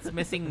the one that's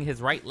missing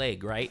his right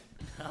leg, right?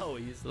 No,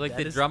 he's Like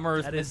that the drummer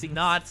is that is missing-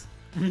 not.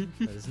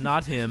 That is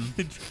not him.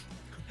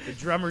 The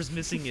drummer's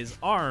missing his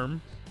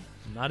arm,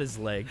 not his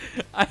leg.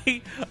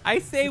 I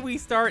say we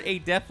start a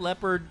Def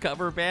Leppard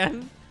cover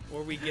band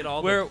Or we get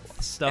all where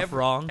the stuff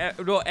wrong.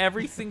 No,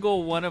 every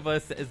single one of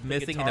us is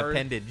missing an guitar-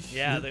 appendage.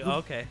 Yeah.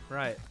 Okay.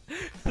 Right.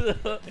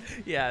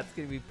 Yeah, it's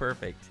gonna be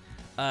perfect.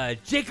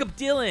 Jacob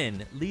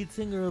Dylan, lead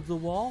singer of the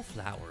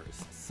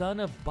Wallflowers, son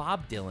of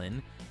Bob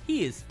Dylan.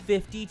 He is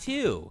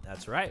 52.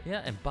 That's right.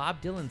 Yeah, and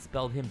Bob Dylan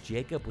spelled him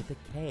Jacob with a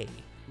K,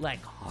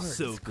 like hard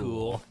So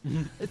school.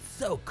 It's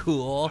so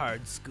cool.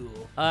 Hard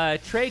school.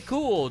 Trey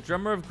Cool,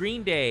 drummer of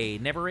Green Day,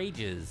 never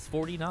ages,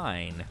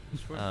 49.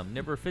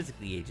 Never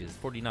physically ages,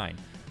 49.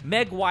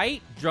 Meg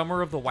White,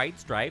 drummer of the White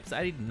Stripes.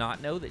 I did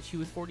not know that she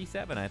was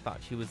 47. I thought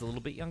she was a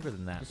little bit younger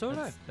than that. So did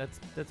I.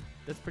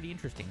 That's pretty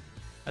interesting.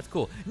 That's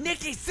cool.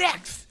 Nikki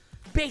Sixx,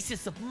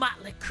 bassist of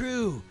Motley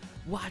Crue,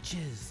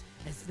 watches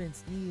as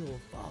Vince Neil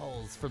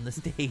falls from the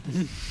stage.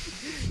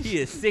 He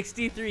is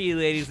 63,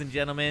 ladies and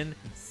gentlemen.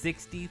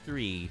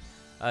 63.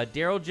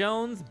 Daryl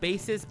Jones,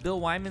 bassist Bill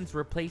Wyman's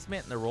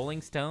replacement in the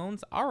Rolling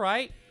Stones. All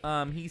right.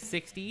 He's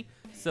 60,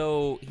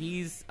 so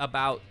he's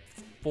about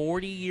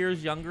 40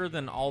 years younger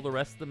than all the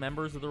rest of the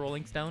members of the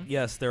Rolling Stones.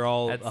 Yes, they're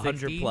all At 100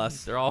 60,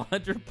 plus. They're all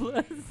 100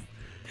 plus.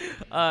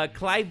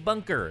 Clive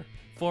Bunker,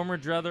 former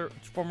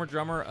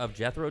drummer of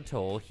Jethro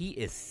Tull. He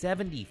is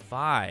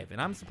 75,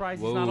 and I'm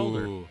surprised he's not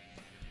older.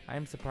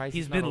 I'm surprised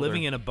He's not been older.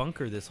 living in a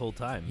bunker this whole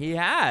time. He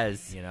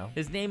has. You know?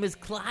 His name is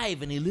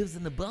Clive, and he lives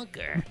in the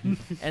bunker.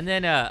 And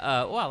then,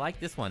 I like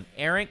this one.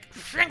 Eric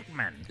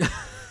Schenkman,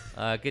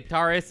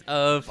 guitarist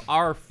of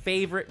our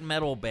favorite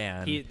metal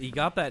band. He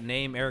got that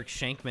name, Eric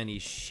Shankman. He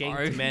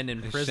shanked men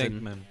in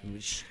prison.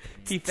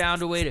 He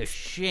found a way to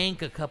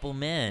shank a couple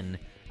men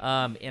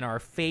in our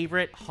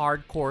favorite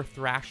hardcore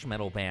thrash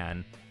metal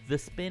band, the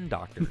Spin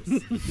Doctors.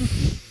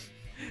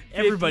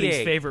 Everybody's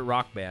 58. favorite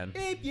rock band.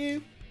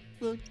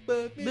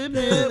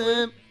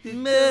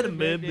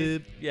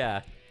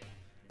 Yeah.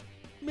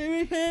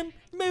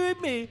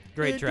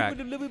 Great track.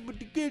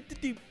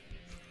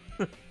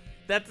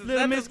 That's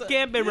Miss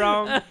can't be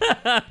wrong. All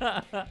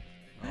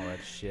that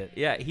shit.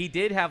 Yeah, he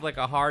did have like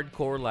a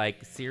hardcore,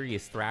 like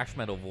serious thrash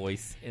metal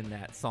voice in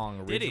that song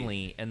Did he?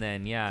 originally, and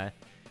then The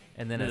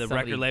somebody-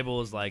 record label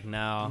was like,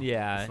 no,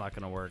 Yeah. it's not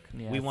going to work.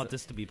 Yeah, We want so-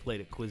 this to be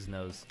played at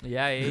Quiznos.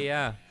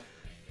 Yeah.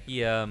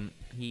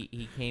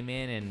 He came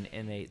in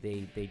and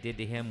they did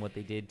to him what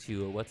they did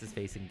to what's his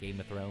face in Game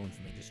of Thrones,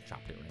 and they just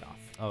chopped it right off.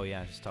 Oh,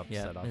 yeah, just top the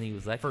Yeah, set off. and he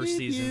was like, First "If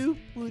season. you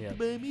want Yeah. to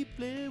buy me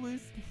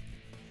flowers."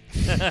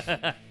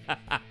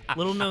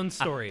 Little known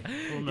story.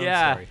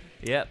 Yeah.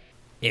 Yep.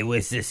 It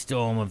was the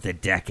storm of the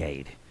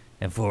decade,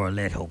 and for a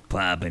little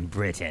pub in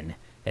Britain,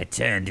 it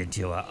turned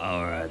into a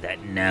horror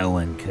that no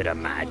one could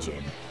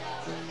imagine.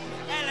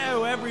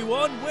 Hello,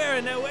 everyone. We're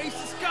an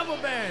Oasis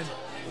cover band,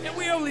 and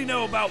we only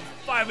know about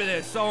 5 of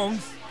their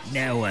songs.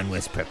 No one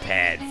was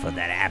prepared for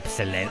that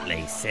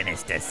absolutely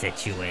sinister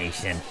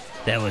situation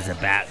that was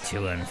about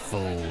to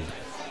unfold.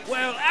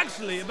 Well,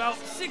 actually, about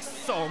 6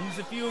 songs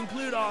if you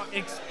include our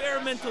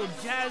experimental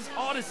jazz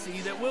odyssey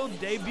that will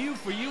debut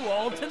for you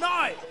all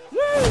tonight.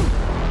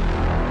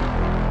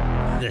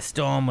 The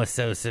storm was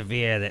so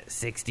severe that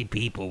 60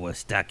 people were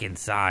stuck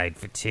inside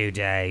for 2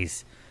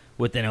 days,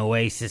 with an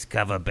Oasis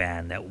cover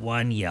band that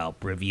one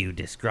Yelp review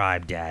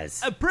described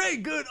as A pretty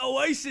good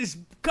Oasis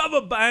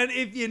cover band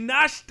if you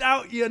gnashed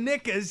out your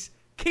knickers.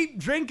 Keep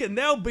drinking,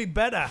 they'll be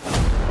better.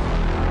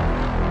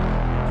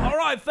 All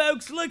right,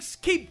 folks, let's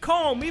keep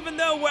calm. Even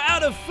though we're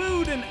out of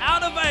food and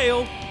out of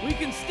ale, we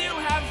can still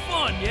have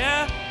fun,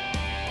 yeah?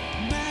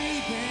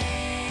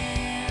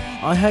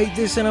 I hate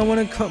this and I want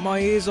to cut my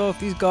ears off.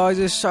 These guys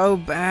are so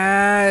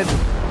bad.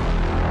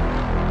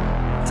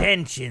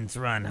 tensions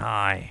run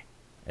high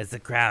as the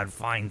crowd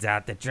finds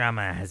out the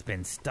drummer has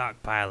been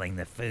stockpiling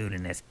the food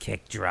in his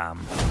kick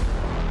drum.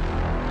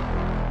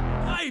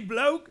 Hey,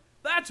 bloke,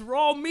 that's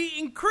raw meat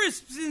and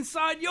crisps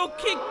inside your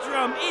kick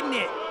drum, isn't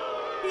it?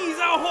 He's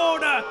a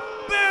hoarder.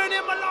 Burn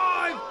him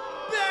alive!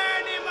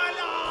 Burn him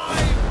alive!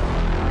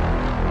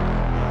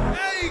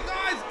 Hey,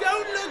 guys,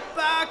 don't look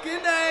back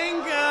in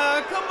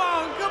anger. Come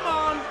on, come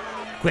on.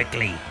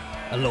 Quickly,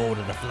 a Lord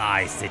of the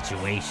Flies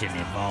situation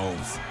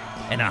evolves,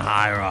 and a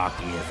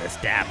hierarchy is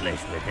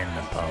established within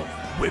the pub.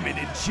 Women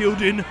and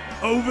children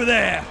over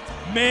there.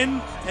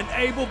 Men and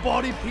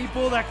able-bodied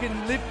people that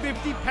can lift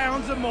 50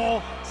 pounds or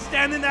more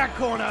stand in that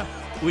corner.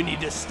 We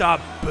need to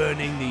stop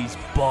burning these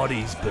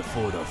bodies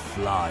before the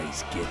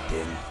flies get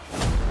them.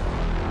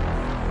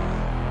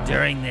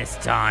 During this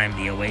time,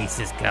 the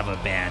Oasis cover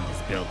band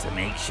has built a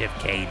makeshift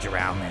cage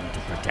around them to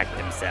protect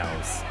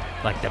themselves,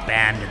 like the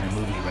band in the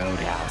movie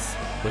Roadhouse,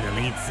 where the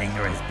lead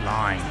singer is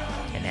blind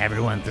and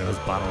everyone throws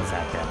bottles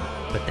at them,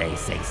 but they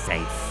stay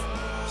safe.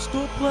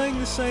 Stop playing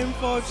the same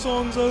 5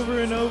 songs over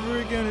and over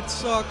again. It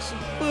sucks.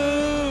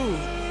 Boo!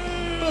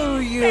 Boo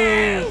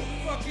you!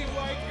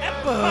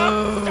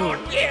 Boo!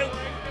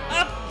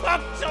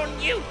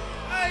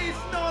 Hey,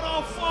 it's not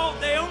our fault.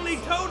 They only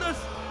told us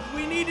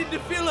we needed to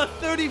fill a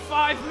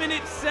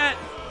 35-minute set.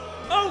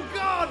 Oh,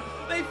 God!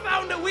 They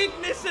found a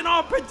weakness in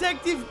our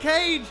protective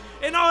cage,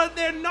 and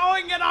they're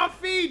gnawing at our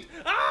feet.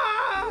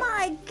 Ah!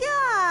 My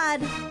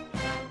God!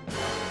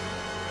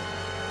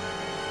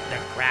 The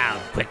crowd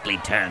quickly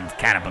turns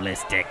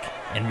cannibalistic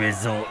and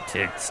resort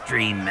to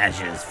extreme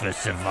measures for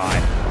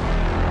survival.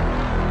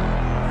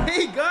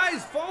 Hey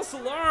guys, false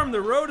alarm.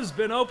 The road has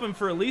been open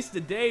for at least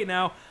a day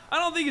now. I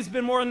don't think it's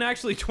been more than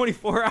actually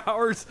 24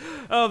 hours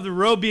of the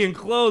road being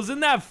closed. Isn't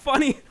that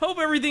funny? Hope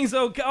everything's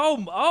okay.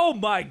 Oh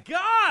my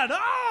God.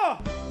 Oh!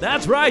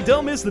 That's right.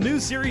 Don't miss the new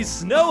series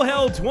Snow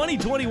Hell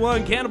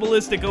 2021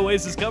 Cannibalistic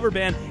Oasis cover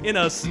band in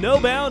a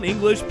snowbound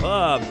English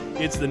pub.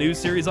 It's the new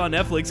series on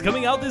Netflix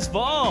coming out this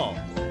fall.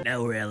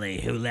 No,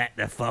 really, who let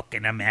the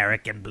fucking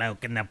American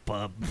bloke in the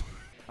pub?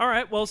 All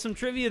right, well, some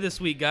trivia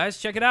this week, guys.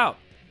 Check it out.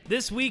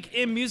 This week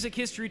in music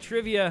history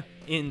trivia,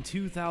 in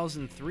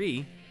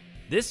 2003,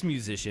 This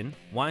musician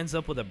winds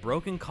up with a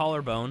broken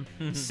collarbone,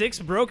 6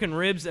 broken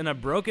ribs, and a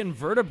broken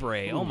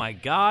vertebrae. Oh my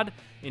God!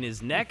 In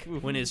his neck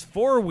when his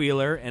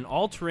four-wheeler and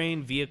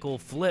all-terrain vehicle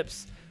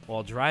flips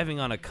while driving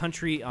on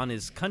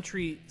his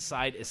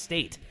countryside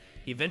estate.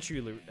 He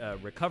eventually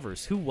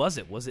recovers. Who was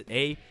it? Was it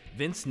A,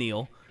 Vince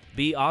Neil,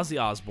 B,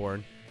 Ozzy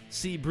Osbourne,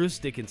 C, Bruce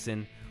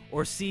Dickinson,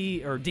 or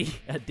C or D,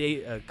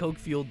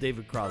 coke-fueled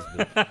David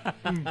Crosby?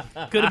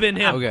 Could have been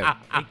him. Okay.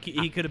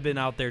 He could have been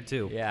out there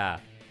too. Yeah.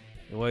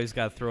 You always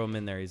got to throw him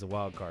in there. He's a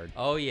wild card.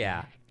 Oh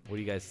yeah. What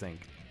do you guys think?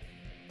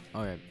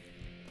 All right.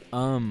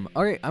 All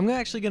right. I'm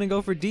actually gonna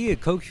go for D, a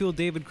coke-fueled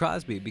David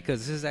Crosby, because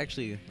this is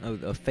actually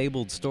a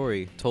fabled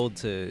story told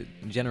to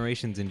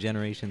generations and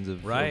generations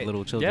of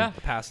little children. Yeah.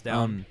 Passed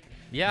down.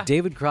 Yeah.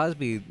 David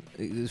Crosby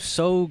is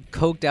so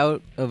coked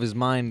out of his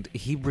mind,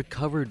 he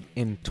recovered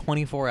in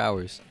 24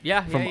 hours.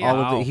 Yeah, from yeah. all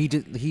of Wow. it.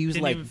 He was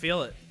Didn't like even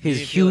feel it. his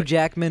Didn't feel Hugh it.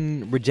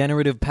 Jackman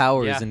regenerative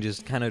powers Yeah. and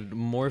just kind of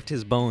morphed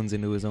his bones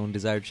into his own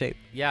desired shape.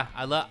 Yeah,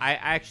 I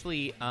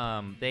actually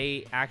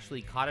they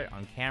actually caught it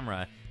on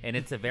camera, and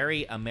it's a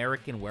very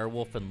American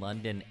Werewolf in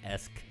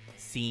London-esque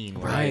scene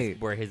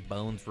where his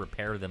bones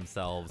repair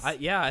themselves.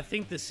 I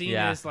think the scene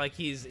Yeah. is like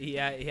he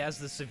has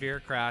the severe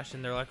crash,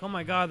 and they're like, oh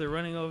my God, they're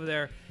running over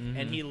there,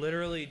 and he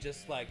literally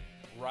just like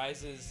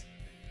rises,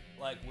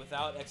 like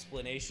without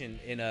explanation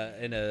in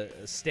a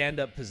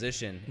stand-up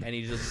position, and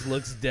he just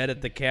looks dead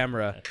at the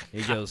camera.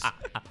 He goes,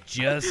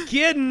 just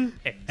kidding.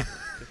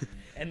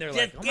 And they're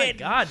like, oh my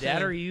God,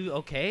 Dad, are you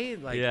okay?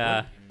 Like,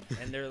 Yeah. what?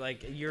 And they're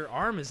like, your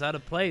arm is out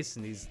of place,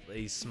 and he's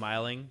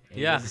smiling. And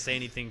Yeah. He doesn't say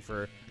anything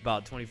for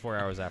about 24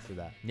 hours after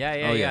that.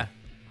 Yeah. Oh, yeah.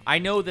 I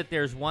know that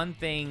there's one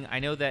thing. I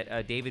know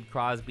that David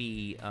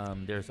Crosby.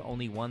 There's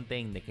only one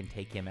thing that can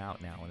take him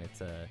out now, and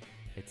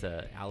it's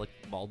a Alec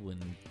Baldwin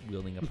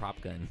wielding a prop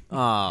gun.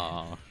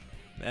 Oh,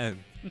 man.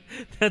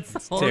 That's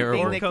the only terrible.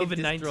 thing Or that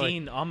can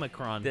COVID-19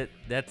 Omicron.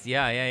 That's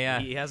yeah.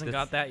 He hasn't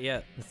That's- got that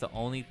yet. It's the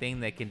only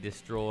thing that can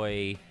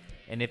destroy.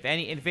 And if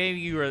any of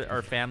you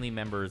are family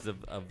members of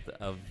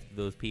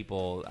those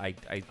people, I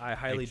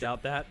I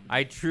doubt that.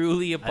 I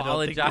truly I don't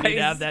apologize. think we need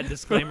to have that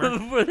disclaimer.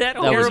 for that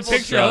was Here's horrible a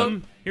picture show. of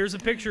him. Here's a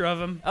picture of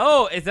him.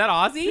 Oh, is that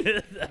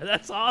Ozzy?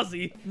 That's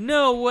Ozzy.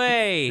 No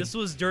way! This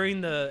was during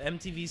the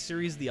MTV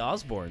series The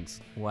Osbournes.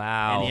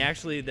 Wow.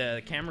 And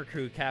the camera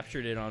crew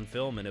captured it on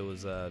film, and it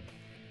was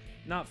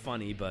not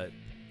funny, but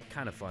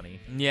kind of funny.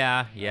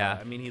 Yeah.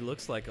 I mean, he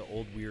looks like an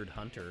old weird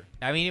hunter.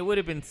 I mean, it would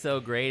have been so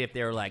great if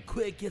they were like,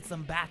 "Quick, get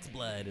some bat's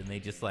blood," and they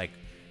just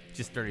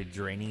started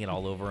draining it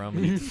all over him,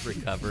 and he just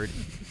recovered.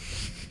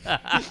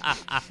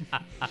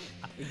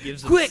 It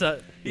gives Quick! him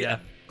yeah.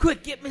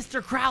 Quick, get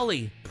Mr.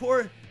 Crowley.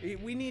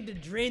 We need to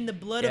drain the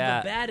blood Yeah.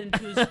 of a bat into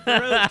his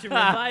throat to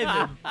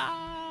revive him.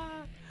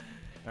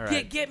 All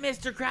right. Get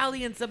Mr.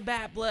 Crowley and some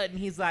bat blood, and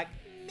he's like,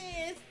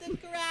 "Mr.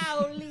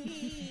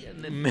 Crowley,"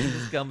 and then he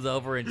just comes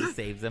over and just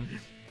saves him.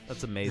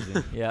 That's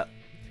amazing. Yep.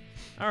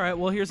 All right,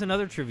 well, here's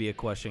another trivia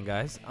question,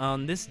 guys.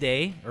 On this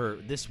day, or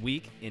this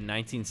week in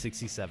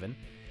 1967,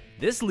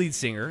 this lead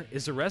singer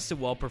is arrested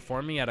while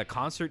performing at a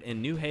concert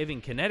in New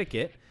Haven,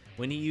 Connecticut.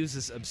 When he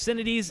uses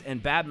obscenities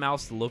and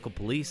badmouths the local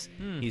police,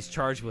 he's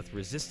charged with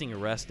resisting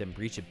arrest and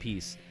breach of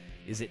peace.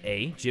 Is it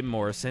A, Jim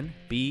Morrison,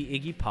 B,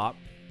 Iggy Pop,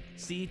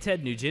 C,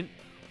 Ted Nugent,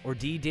 or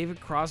D,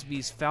 David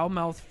Crosby's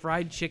foul-mouthed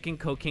fried chicken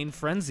cocaine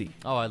frenzy?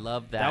 Oh, I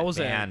love that. That was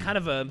band. a kind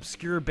of an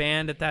obscure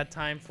band at that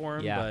time for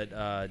him, Yeah.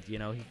 but he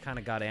kind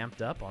of got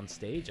amped up on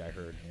stage. I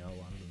heard, a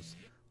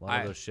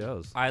lot of those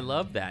shows. I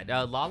love that.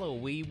 Lalo,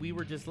 we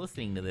were just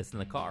listening to this in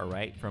the car,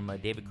 right? From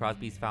David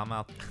Crosby's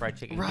Foul-Mouthed Fried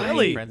Chicken. Right. Cocaine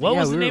Really? Frenzy. What Yeah,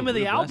 was the we were- name of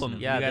we the were album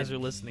listening. Yeah, you guys the- are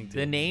listening to?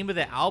 The name of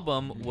the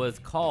album was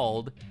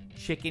called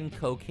Chicken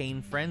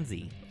Cocaine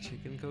Frenzy.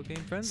 Chicken cocaine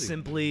frenzy.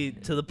 Simply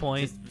to the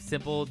point. Just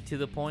simple to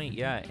the point,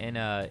 yeah. And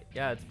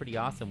it's pretty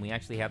awesome. We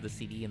actually have the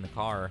CD in the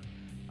car.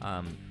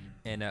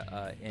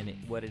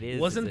 What it is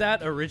Wasn't is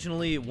that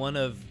originally one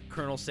of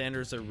Colonel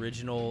Sanders'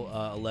 original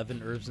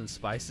 11 herbs and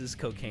spices?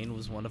 Cocaine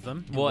was one of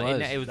them. Well, and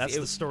was. it was, That's it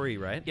the was story,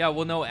 right? Yeah,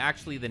 well, no,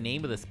 actually, the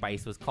name of the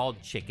spice was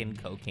called Chicken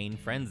Cocaine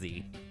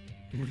Frenzy.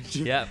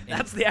 Yeah,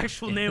 That's the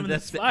actual name of the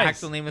that's spice. the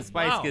actual name of the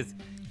spice Wow. because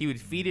he would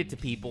feed it to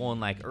people in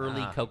like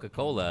early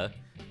Coca-Cola.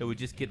 It would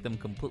just get them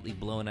completely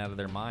blown out of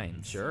their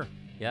minds. Sure.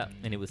 Yeah,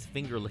 and it was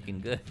finger looking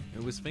good.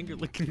 It was finger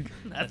licking.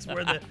 That's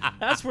where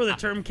the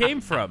term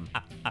came from.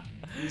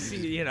 You see,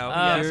 skinny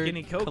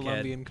cokehead.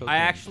 Colombian cocaine. I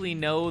actually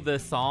know the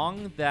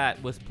song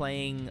that was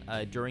playing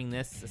during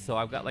this, so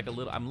I've got like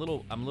I'm a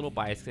little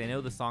biased because I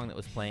know the song that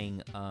was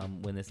playing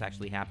when this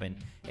actually happened,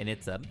 and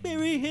it's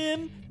 "Marry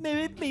him,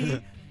 marry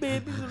me,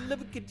 baby, we'll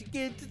never get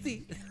to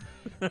see."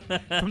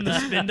 From the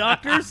Spin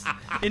Doctors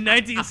in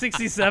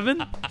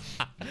 1967.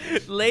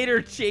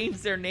 Later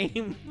changed their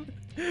name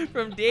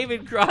from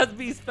David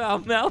Crosby's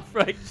Foul-Mouthed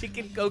Fried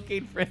Chicken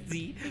Cocaine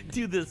Frenzy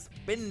to the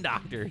Spin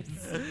Doctors.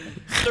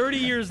 30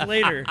 years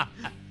later.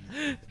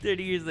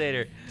 30 years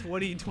later.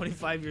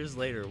 25 years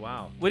later.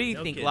 Wow. What do you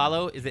No think, kidding.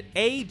 Lalo? Is it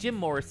A, Jim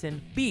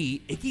Morrison,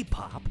 B, Iggy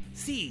Pop,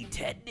 C,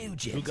 Ted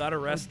Nugent? Who got or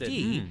arrested?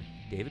 D,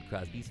 David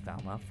Crosby's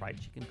foul-mouthed fried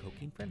chicken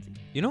cocaine frenzy.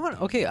 You know what?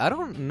 Okay, I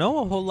don't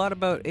know a whole lot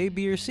about A,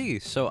 B, or C,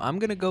 so I'm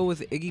gonna go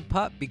with Iggy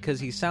Pop because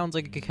he sounds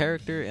like a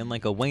character in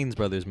like a Wayne's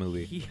Brothers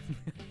movie.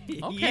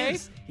 Okay.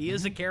 He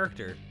is a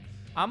character.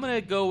 I'm gonna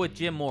go with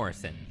Jim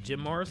Morrison. Jim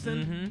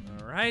Morrison?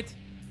 Mhm. All right.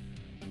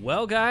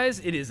 Well,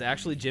 guys, it is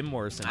actually Jim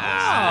Morrison.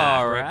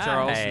 All Rick right.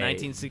 Charles,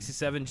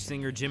 1967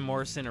 singer Jim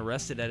Morrison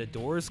arrested at a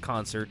Doors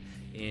concert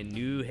in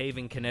New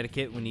Haven,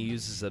 Connecticut when he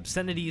uses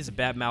obscenities,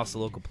 badmouths the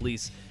local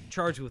police,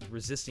 charged with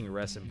resisting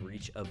arrest and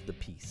breach of the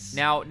peace.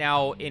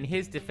 Now, in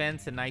his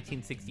defense in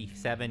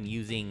 1967,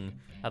 using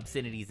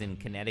obscenities in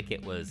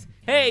Connecticut was,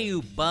 "Hey,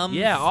 you bums!"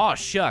 Yeah, aw,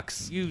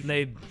 shucks. You-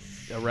 They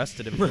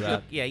arrested him for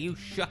that. yeah, you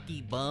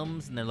shucky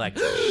bums, and they're like,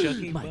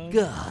 Shucky "My bums.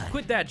 God!"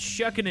 Quit that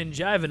shucking and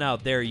jiving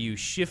out there, you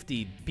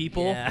shifty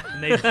people. Yeah.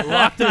 And they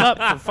locked him up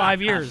for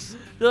 5 years.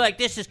 They're like,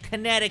 "This is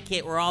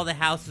Connecticut, where all the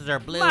houses are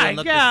blue My and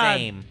look God. the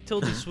same."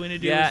 Tildy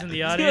Swinity Yeah. was in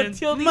the audience.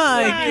 Tildy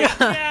My Swinton.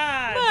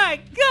 God. My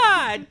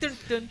God! Dun,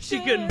 dun, She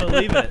dun. couldn't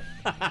believe it.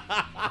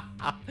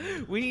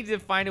 We need to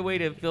find a way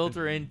to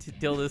filter into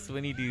Tilda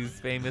Swinton's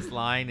famous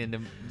line into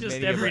Just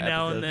many of every her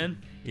now and episodes.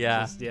 then.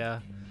 Yeah. Just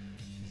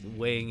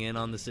weighing in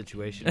on the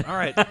situation. All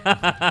right.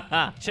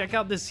 Check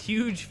out this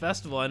huge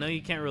festival. I know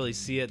you can't really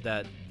see it.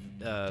 That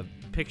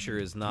picture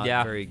is not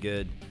Yeah. very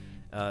good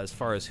as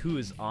far as who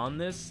is on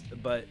this,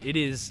 but it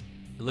is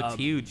It looks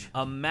huge.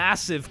 a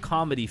massive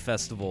comedy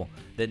festival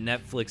that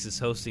Netflix is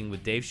hosting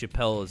with Dave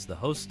Chappelle as the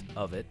host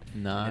of it.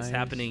 Nice. It's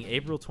happening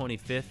April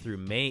 25th through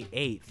May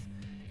 8th.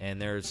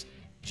 And there's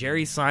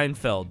Jerry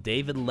Seinfeld,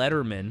 David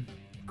Letterman,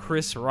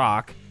 Chris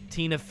Rock,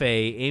 Tina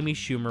Fey, Amy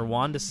Schumer,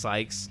 Wanda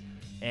Sykes,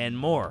 and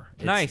more.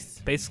 It's Nice.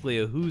 basically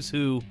a who's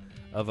who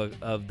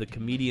of the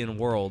comedian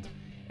world.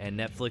 And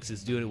Netflix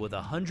is doing it with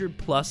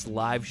 100+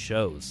 live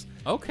shows.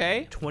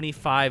 Okay.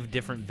 25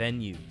 different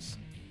venues.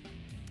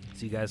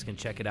 So you guys can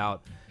check it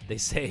out. They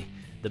say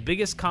the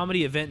biggest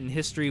comedy event in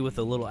history with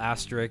a little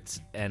asterisk,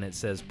 and it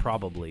says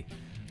probably.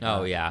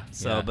 Oh, yeah.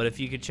 So, yeah. but if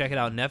you could check it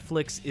out,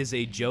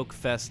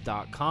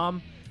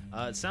 netflixisajokefest.com.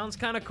 It sounds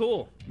kind of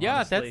cool. Yeah,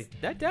 honestly.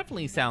 that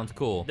definitely sounds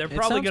cool. They're It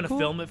probably sounds going to cool.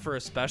 film it for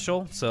a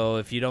special, so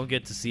if you don't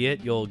get to see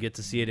it, you'll get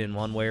to see it in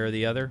one way or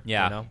the other.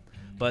 Yeah. You know?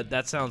 But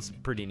that sounds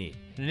pretty neat.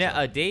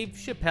 Dave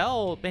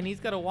Chappelle, man, he's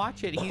got to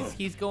watch it.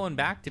 He's going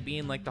back to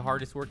being like the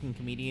hardest working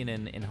comedian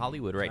in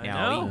Hollywood right I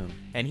now. know.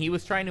 And he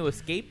was trying to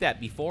escape that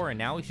before, and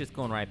now he's just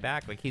going right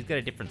back. Like he's got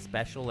a different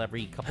special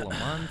every couple of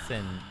months,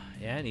 and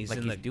Yeah, and he's like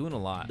in he's doing a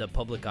lot. the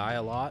public eye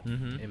a lot.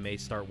 Mhm. It may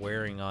start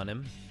wearing on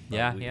him. But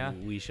Yeah, we, yeah.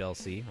 We shall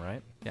see,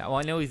 right? Yeah, well,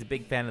 I know he's a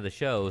big fan of the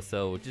show,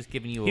 so just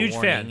giving you a Huge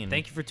warning. fan. And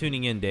Thank you for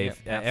tuning in,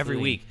 Dave. Yep, Every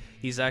absolutely. week.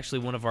 He's actually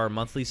one of our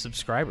monthly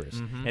subscribers.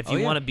 Mhm. If Oh, you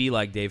yeah. want to be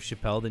like Dave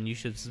Chappelle, then you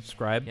should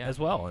subscribe Yeah. as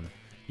well. And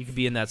you could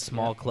be in that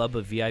small club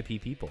of VIP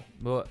people.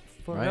 Well,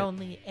 for Right.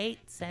 only 8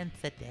 cents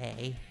a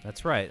day.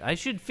 That's right. I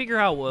should figure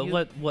out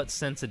You- what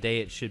cents a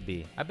day it should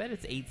be. I bet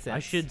it's 8 cents. I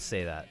should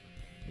say that.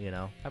 You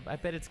know, I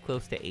bet it's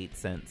close to 8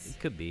 cents. it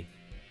could be.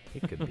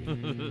 It could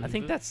be. I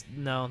think that's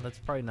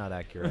probably not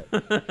accurate.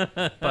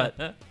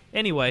 But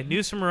anyway,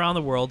 news from around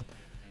the world.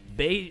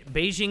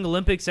 Beijing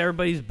Olympics,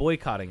 everybody's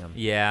boycotting them.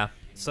 Yeah.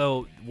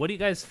 So, what do you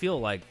guys feel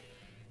like?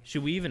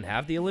 Should we even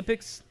have the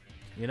Olympics?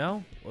 You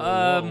know,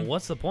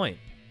 what's the point?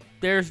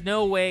 There's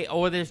no way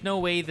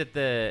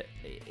that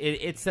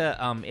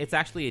it's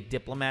actually a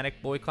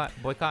diplomatic boycott.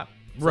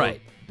 So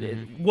Right. it-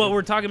 What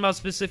we're talking about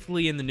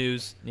specifically in the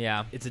news,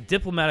 yeah. it's a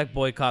diplomatic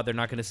boycott. They're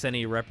not going to send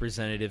any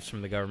representatives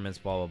from the governments,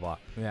 blah, blah, blah.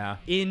 Yeah.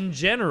 In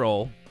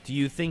general, do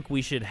you think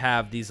we should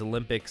have these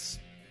Olympics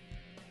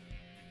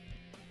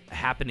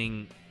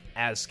happening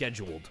as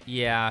scheduled?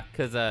 Yeah,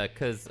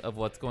 because of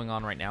what's going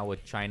on right now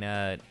with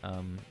China.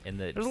 And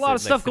the There's a lot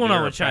of stuff going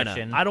on with China.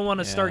 I don't want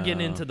to start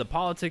getting Yeah. into the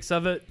politics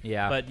of it,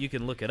 Yeah. but you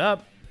can look it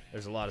up.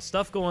 There's a lot of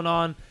stuff going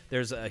on.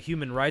 There's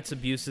human rights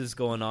abuses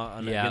going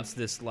on Yeah. against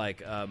this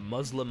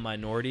Muslim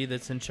minority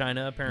that's in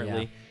China.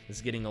 Apparently, Yeah.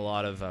 it's getting a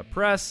lot of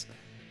press.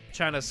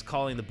 China's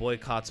calling the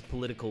boycotts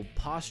political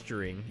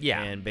posturing,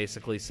 Yeah. and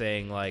basically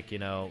saying we're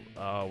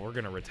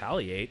going to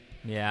retaliate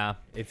Yeah.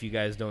 if you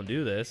guys don't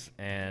do this.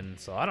 And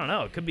so I don't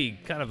know. It could be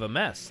kind of a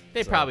mess.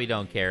 They So- probably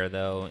don't care,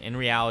 though. In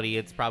reality,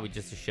 it's probably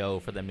just a show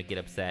for them to get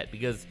upset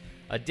because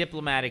a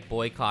diplomatic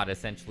boycott,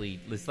 essentially,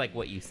 it's like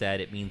what you said.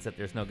 It means that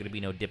there's going to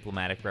be no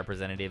diplomatic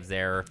representatives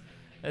there.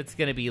 It's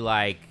going to be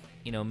like,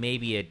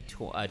 maybe a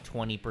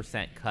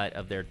 20% cut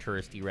of their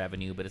touristy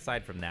revenue. But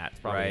aside from that, it's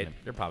probably Right.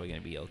 they're probably going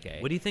to be okay.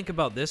 What do you think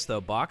about this,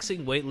 though?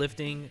 Boxing,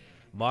 weightlifting,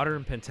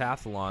 modern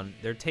pentathlon,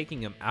 they're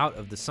taking them out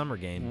of the summer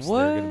games. They're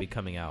going to What? be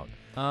coming out.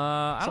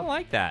 I don't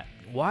like that.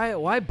 Why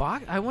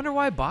I wonder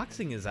why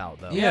boxing is out,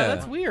 though. Yeah, Yeah.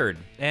 that's weird.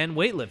 And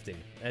weightlifting.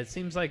 It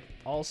seems like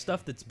all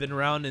stuff that's been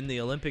around in the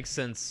Olympics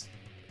since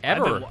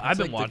Ever. I've been It's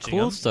like the watching cool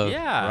them. stuff.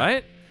 Yeah.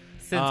 Right?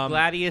 Since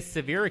Gladius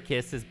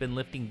Severicus has been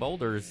lifting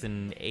boulders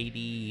in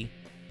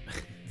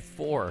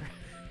 84.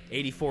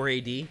 84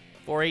 AD.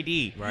 4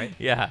 AD. Right.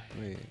 Yeah.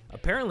 Wait.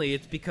 Apparently,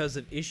 it's because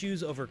of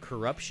issues over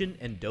corruption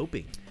and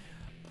doping.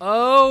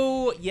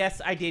 Oh,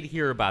 yes, I did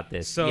hear about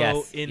this. So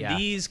yes, in yeah.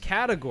 these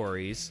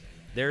categories,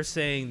 they're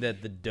saying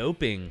that the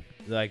doping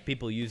like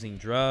people using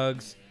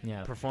drugs,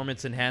 Yeah.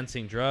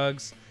 performance-enhancing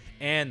drugs,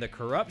 and the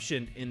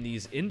corruption in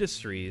these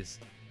industries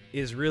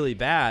is really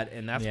bad,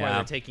 and that's why Yeah.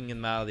 they're taking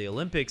them out of the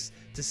Olympics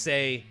to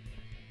say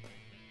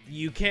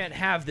you can't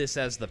have this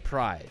as the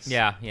prize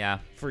Yeah.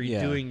 for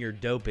Yeah. doing your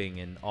doping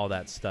and all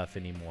that stuff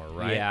anymore,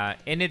 right? Yeah,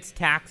 and it's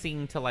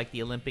taxing to like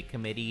the Olympic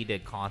Committee to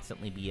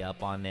constantly be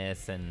up on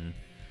this, and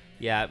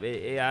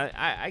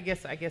I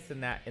guess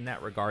in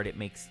that regard it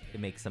makes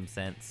some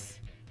sense.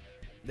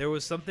 There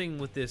was something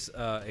with this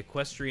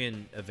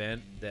equestrian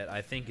event that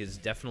I think is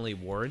definitely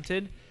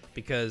warranted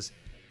because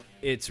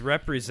its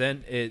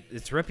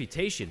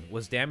reputation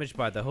was damaged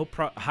by the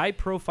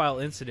high-profile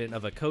incident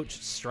of a coach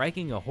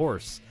striking a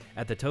horse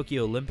at the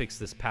Tokyo Olympics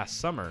this past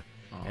summer.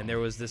 And there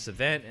was this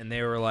event, and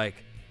they were like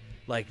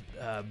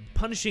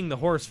punishing the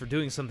horse for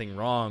doing something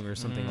wrong or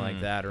something like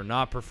that, or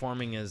not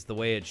performing as the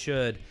way it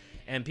should.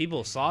 And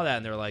people saw that,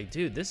 and they're like,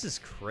 dude, this is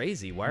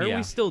crazy. Why are Yeah.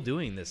 we still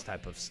doing this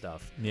type of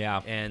stuff?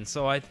 Yeah. And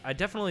so I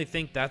definitely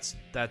think that's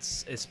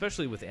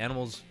especially with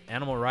animal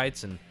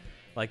rights and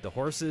like the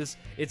horses.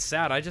 It's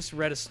sad. I just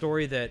read a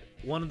story that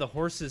one of the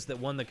horses that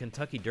won the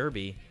Kentucky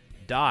Derby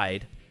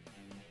died.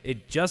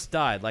 It just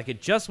died. Like,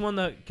 it just won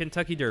the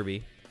Kentucky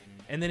Derby,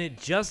 and then it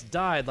just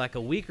died like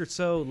a week or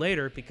so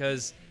later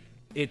because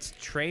its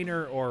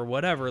trainer or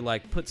whatever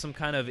like put some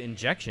kind of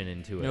injection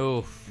into it.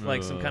 Oof.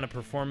 Like some kind of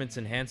performance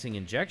enhancing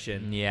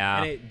injection. Yeah.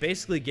 And it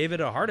basically gave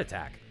it a heart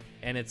attack.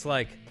 And it's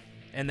like,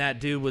 and that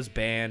dude was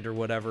banned or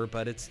whatever,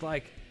 but it's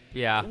like,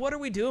 Yeah. what are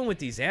we doing with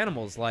these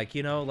animals? Like,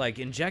 like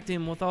injecting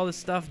them with all this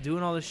stuff,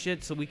 doing all this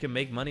shit so we can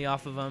make money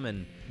off of them.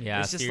 And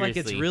Yeah, it's just like,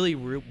 it's seriously. really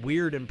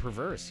weird and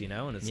perverse,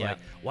 And it's Yeah. like,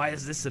 why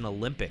is this an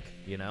Olympic,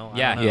 I Yeah, don't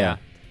know. yeah.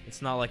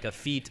 It's not like a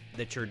feat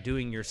that you're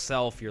doing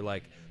yourself. You're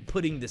like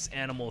putting this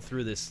animal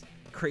through this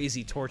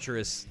crazy,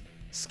 torturous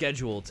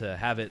schedule to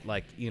have it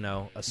like,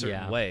 a certain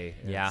Yeah. way.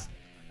 Yeah. It's,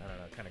 I don't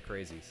know, kind of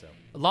crazy. So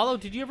Lalo,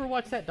 did you ever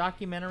watch that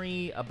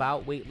documentary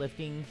about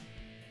weightlifting?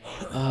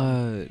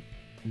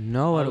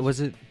 No,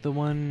 was it the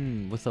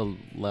one with a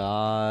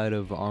lot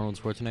of Arnold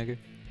Schwarzenegger?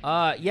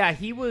 Yeah,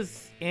 he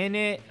was in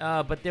it,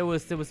 but there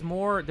was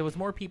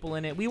more people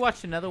in it. We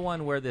watched another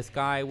one where this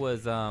guy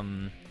was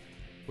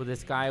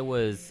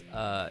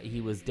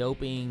he was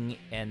doping,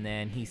 and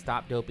then he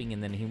stopped doping,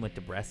 and then he went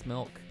to breast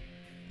milk.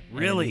 And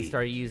then Really? he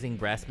started using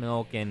breast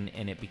milk, and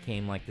it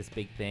became like this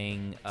big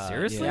thing.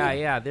 Seriously?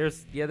 Yeah.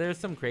 There's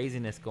some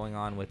craziness going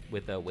on with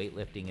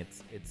weightlifting.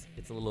 It's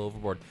a little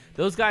overboard.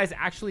 Those guys,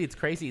 actually, it's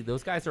crazy.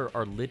 Those guys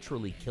are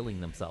literally killing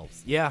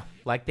themselves. yeah,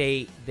 Like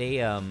they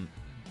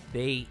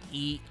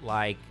eat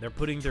like they're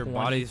putting their 20,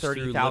 bodies through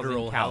 30,000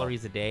 literal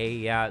calories a day.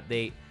 Yeah,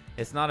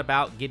 it's not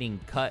about getting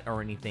cut or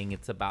anything.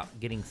 It's about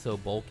getting so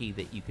bulky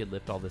that you could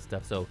lift all this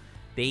stuff. So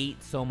they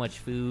eat so much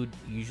food.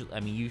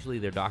 Usually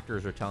their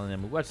doctors are telling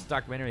them. We watched this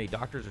documentary.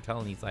 Doctors are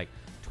telling these like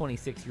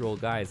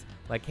 26-year-old guys,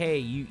 like, hey,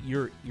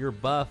 you're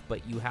buff,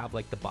 but you have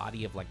like the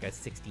body of like a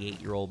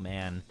 68-year-old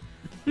man.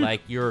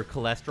 Like your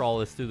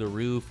cholesterol is through the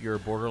roof. You're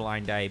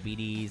borderline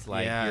diabetes.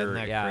 Like isn't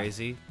that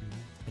crazy?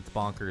 It's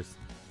bonkers.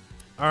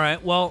 All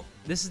right, well,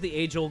 this is the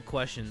age-old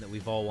question that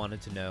we've all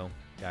wanted to know,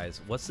 guys.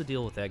 What's the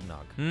deal with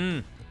eggnog?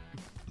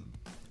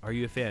 Are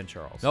you a fan,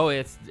 Charles? No,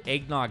 it's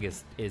eggnog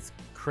is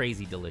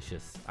crazy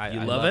delicious. I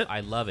love it?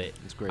 I love it.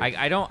 It's great.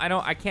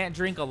 I can't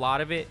drink a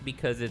lot of it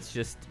because it's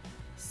just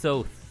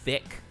so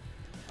thick.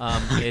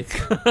 It's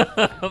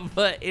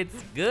but it's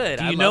good.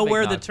 Do I you know love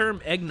where the eggnog.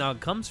 term eggnog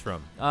comes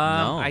from?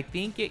 No. I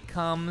think it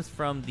comes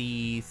from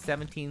the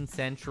 17th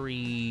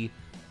century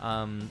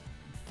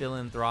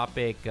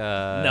philanthropic.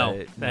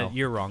 No,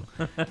 you're wrong.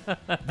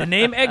 The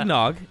name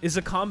eggnog is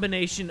a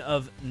combination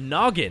of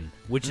noggin,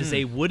 which is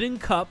a wooden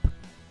cup,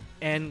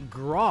 and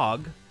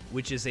grog,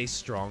 which is a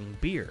strong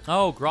beer.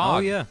 Oh, grog. Oh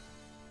yeah.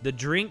 The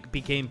drink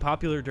became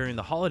popular during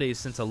the holidays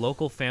since a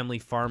local family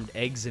farmed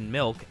eggs and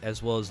milk,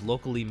 as well as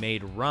locally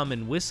made rum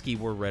and whiskey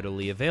were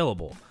readily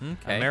available.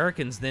 Okay.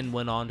 Americans then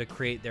went on to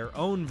create their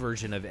own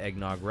version of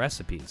eggnog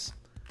recipes.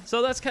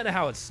 So that's kind of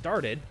how it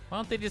started. Why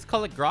don't they just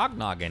call it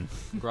grognoggin?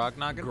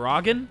 Grognoggin?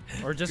 Groggin?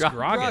 Or just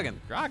groggin?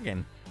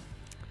 Groggin.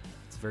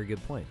 That's a very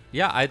good point.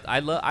 Yeah, I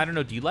don't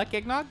know. Do you like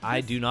eggnog?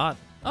 I do not.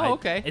 Oh,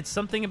 okay. It's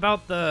something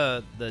about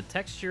the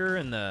texture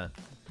and the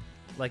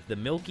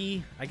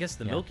milky, I guess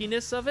the Yeah.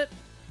 milkiness of it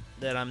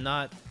that I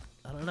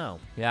don't know.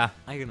 Yeah.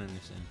 I can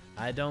understand.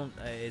 I don't,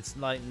 it's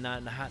like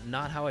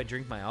not how I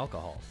drink my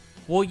alcohol.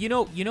 Well, you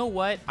know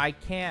what? I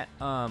can't.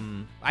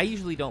 I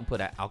usually don't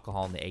put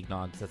alcohol in the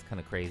eggnog. That's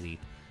kind of crazy.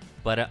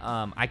 But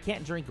I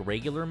can't drink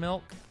regular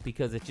milk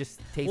because it just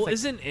tastes Well, like.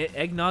 isn't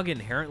eggnog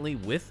inherently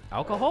with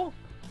alcohol?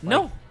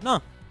 No.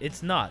 No.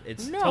 It's not.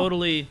 It's No.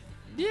 totally,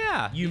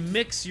 Yeah. you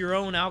mix your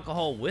own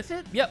alcohol with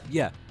it? Yep.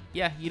 Yeah.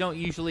 Yeah. You don't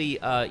usually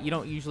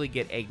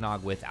get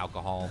eggnog with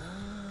alcohol.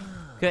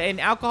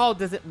 And alcohol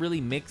doesn't really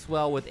mix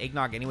well with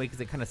eggnog anyway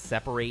because it kind of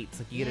separates.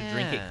 Like you got to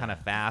drink it Yeah. kind of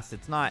fast.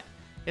 It's not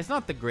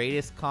the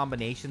greatest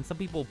combination. Some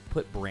people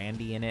put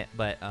brandy in it,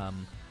 but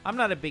I'm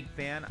not a big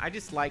fan. I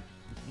just like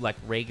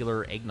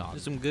regular eggnog.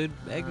 There's some good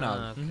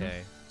eggnog.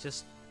 Okay.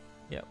 Just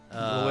Yep.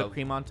 A little whipped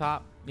cream on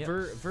top. Yep.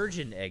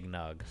 Virgin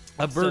eggnog.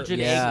 A virgin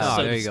Yeah, eggnog.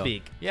 so there to you go.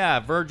 speak. Yeah,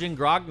 virgin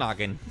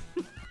grognoggin.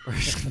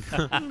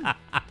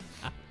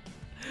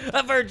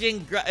 A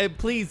virgin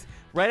please,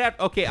 right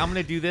after. Okay, I'm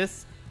going to do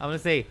this. I'm going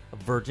to say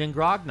virgin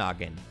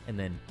grognoggin. And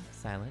then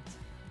silence.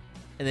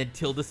 And then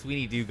Tilda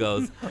Sweeney Doo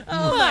goes,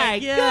 oh my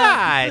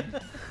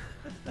God.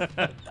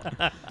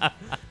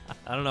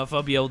 I don't know if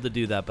I'll be able to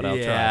do that, but I'll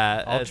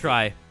Yeah, try. I'll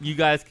try. You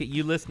guys,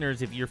 you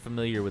listeners, if you're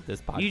familiar with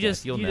this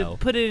podcast, you'll know.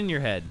 Put it in your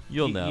head.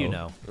 You'll You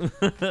know.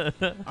 know.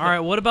 All right.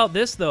 What about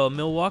this though? A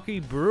Milwaukee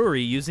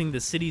brewery using the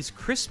city's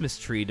Christmas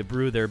tree to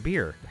brew their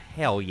beer.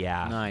 Hell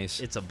yeah. Nice.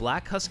 It's a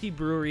Black Husky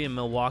brewery in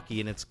Milwaukee,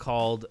 and it's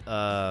called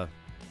the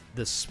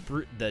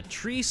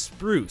Tree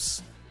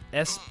Spruce,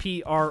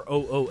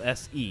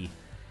 SPROOSE.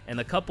 And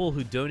the couple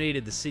who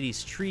donated the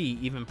city's tree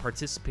even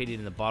participated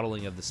in the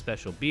bottling of the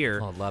special beer.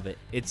 Oh, love it.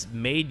 It's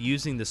made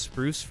using the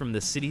spruce from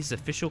the city's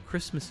official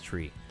Christmas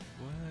tree.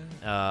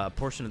 What? A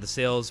portion of the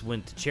sales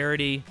went to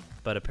charity,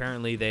 but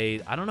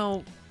apparently I don't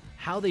know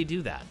how they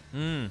do that.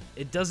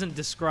 It doesn't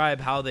describe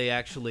how they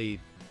actually,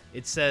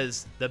 it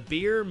says the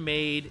beer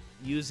made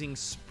using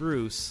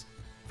spruce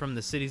from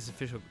the city's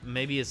official,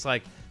 maybe it's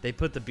like they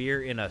put the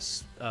beer in a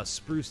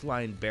spruce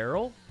lined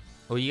barrel.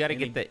 Well, you got to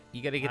Maybe-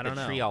 get I the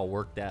don't tree know. all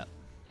worked up.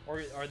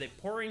 Or are they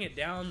pouring it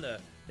down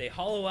they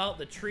hollow out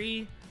the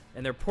tree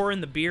and they're pouring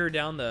the beer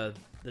down the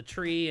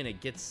tree and it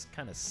gets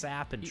kind of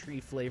sap and tree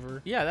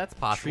flavor? Yeah, that's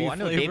possible. Tree I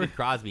know flavor. David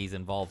Crosby's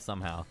involved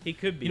somehow. He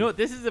could be. You know what?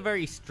 This is a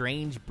very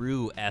strange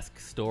brew-esque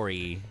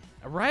story.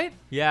 Right?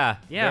 Yeah,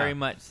 Yeah. very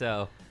much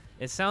so.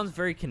 It sounds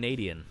very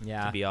Canadian,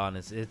 Yeah. to be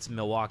honest. It's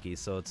Milwaukee,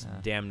 so it's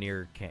damn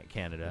near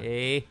Canada.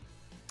 Hey.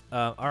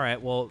 All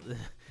right, well,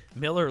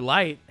 Miller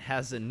Lite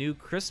has a new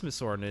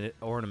Christmas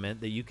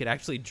ornament that you could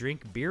actually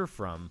drink beer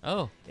from.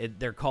 Oh.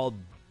 They're called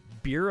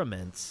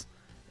Beeraments,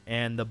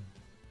 and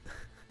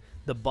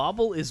the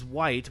bauble is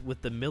white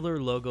with the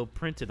Miller logo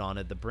printed on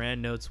it. The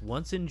brand notes,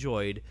 once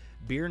enjoyed,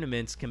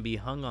 Beeraments can be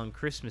hung on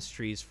Christmas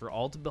trees for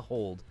all to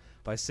behold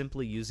by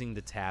simply using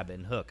the tab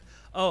and hook.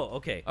 Oh,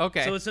 okay.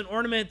 Okay. So it's an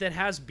ornament that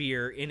has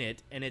beer in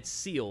it, and it's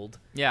sealed.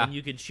 Yeah. And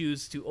you can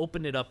choose to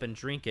open it up and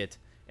drink it,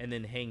 and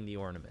then hang the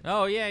ornament.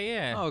 Oh, yeah,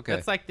 yeah. Oh, okay.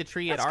 That's like the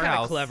tree That's at our kind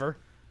house. of clever.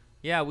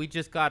 Yeah, we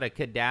just got a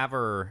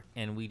cadaver,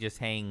 and we just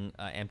hang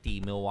empty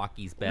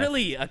Milwaukee's best.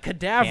 Really, a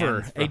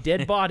cadaver, cans a from-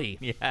 dead body.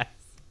 Yes.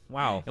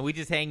 Wow. And we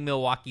just hang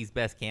Milwaukee's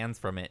best cans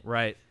from it.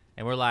 Right.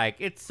 And we're like,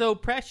 it's so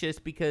precious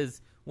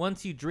because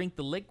once you drink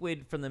the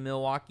liquid from the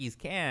Milwaukee's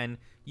can,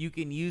 you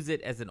can use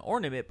it as an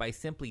ornament by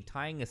simply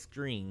tying a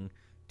string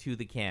to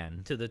the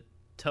can. To the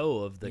toe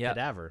of the Yep.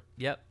 cadaver.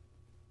 Yep.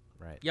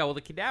 Right. Yeah, well, the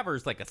cadaver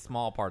is like a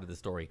small part of the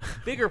story.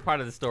 Bigger part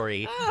of the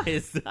story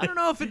is I don't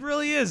know if it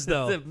really is,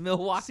 though. the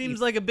Milwaukee. Seems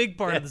like a big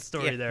part of the Yes,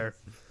 story yes. there.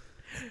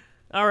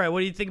 All right, what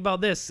do you think about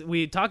this?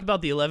 We talked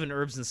about the 11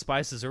 herbs and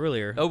spices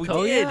earlier. Oh, we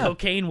did.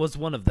 Cocaine was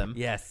one of them.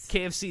 Yes.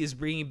 KFC is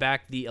bringing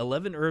back the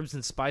 11 herbs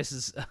and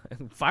spices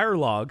fire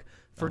log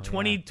for Oh, yeah.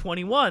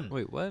 2021.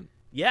 Wait, what?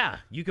 Yeah,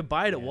 you could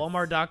buy it at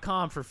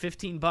Walmart.com for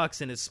 $15,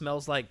 and it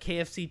smells like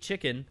KFC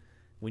chicken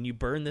when you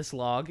burn this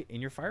log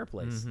in your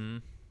fireplace. Mm-hmm.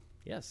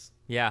 Yes.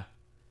 Yeah.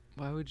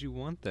 Why would you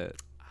want that?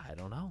 I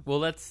don't know. Well,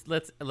 let's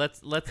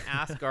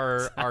ask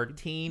our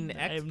teen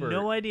I have expert.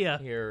 no idea.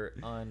 Here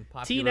on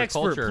popular Teen expert,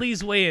 culture.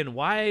 please weigh in.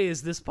 Why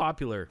is this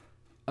popular?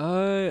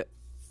 I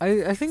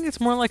think it's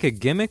more like a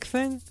gimmick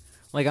thing.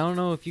 Like, I don't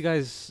know if you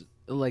guys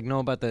like know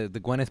about the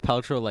Gwyneth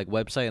Paltrow like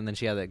website, and then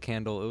she had that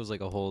candle. It was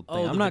like a whole thing.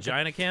 Oh, I'm the not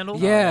vagina candle?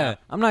 Yeah,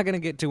 I'm not gonna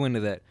get too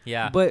into that.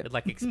 Yeah, but it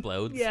like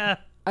explodes. Yeah.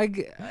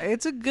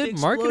 it's a good Exploding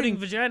marketing.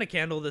 vagina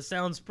candle that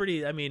sounds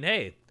pretty. I mean,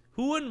 hey,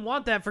 who wouldn't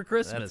want that for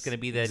Christmas? That's gonna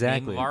be the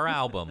Exactly. name of our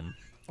album.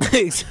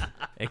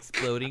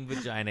 Exploding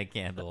Vagina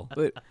Candle.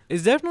 But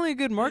it's definitely a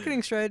good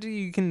marketing strategy.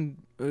 You can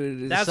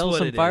That's sell what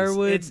some it is.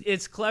 firewood.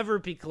 It's clever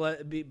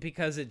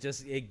because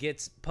it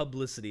gets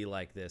publicity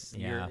like this.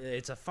 Yeah.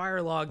 It's a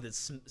fire log that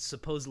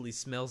supposedly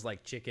smells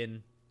like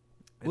chicken.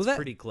 It's Well, that-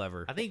 pretty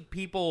clever. I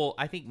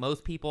think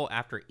most people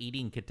after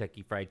eating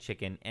Kentucky Fried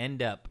Chicken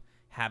end up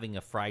having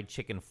a fried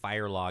chicken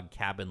fire log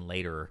cabin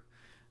later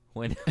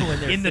when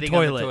they're In the sitting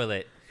on toilet. the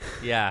toilet.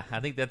 Yeah,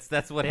 I think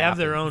that's what They have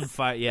their own happens.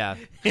 fire. Yeah,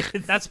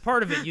 that's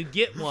part of it. You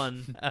get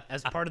one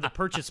as part of the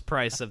purchase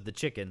price of the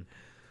chicken.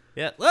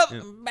 Yeah. Well,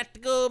 I'm about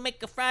to go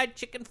make a fried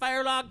chicken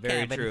fire log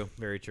Very cabin. true.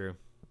 Very true.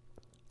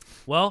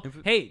 Well,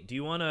 hey, do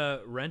you want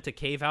to rent a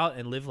cave out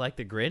and live like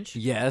the Grinch?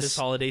 Yes. This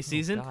holiday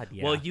season? God,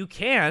 yeah. Well, you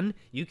can.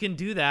 You can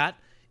do that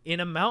in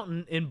a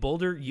mountain in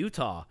Boulder,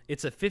 Utah.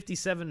 It's a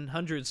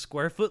 5,700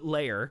 square foot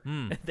lair.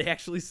 They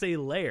actually say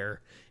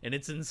lair, and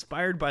it's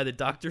inspired by the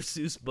Dr.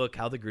 Seuss book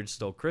How the Grinch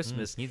Stole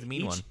Christmas. he's a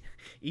mean one.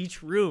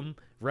 Each room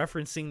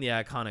referencing the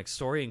iconic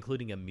story,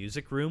 including a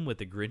music room with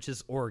the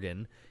Grinch's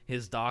organ,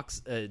 his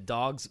dog's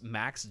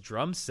Max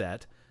drum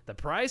set. The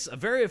price, a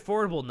very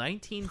affordable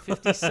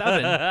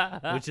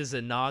 $19.57, which is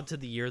a nod to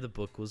the year the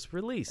book was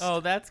released. Oh,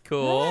 that's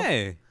cool.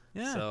 Hey,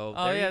 yeah. So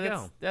Oh there yeah, you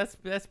go.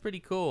 that's pretty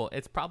cool.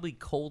 It's probably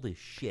cold as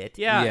shit.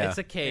 Yeah, Yeah. it's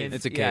a cave.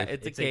 It's a Yeah, cave.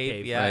 it's a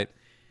cave. Yeah. Right.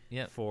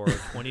 for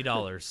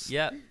 $20.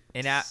 Yep.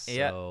 And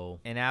So-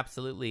 and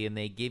absolutely, and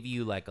they give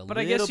you like a But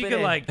little I guess you bit could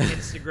of- like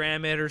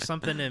Instagram it or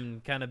something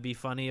and kind of be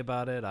funny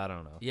about it. I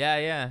don't know.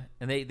 Yeah,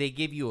 and they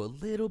give you a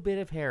little bit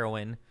of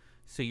heroin,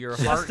 so your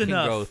Just heart can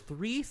enough. grow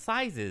 3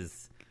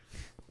 sizes.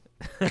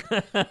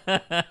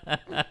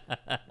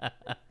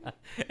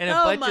 And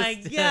a Oh bunch my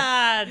of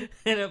God!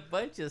 and a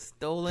bunch of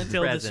stolen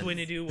Tilda presents.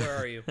 Swinton, where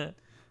are you?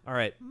 All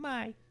right.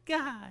 My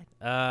God.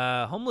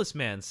 Homeless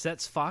man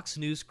sets Fox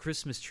News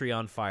Christmas tree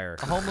on fire.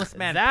 A homeless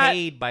man That-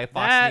 paid by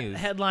Fox that News.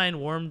 headline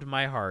warmed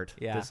my heart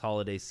Yeah. this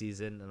holiday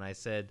season, and I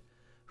said,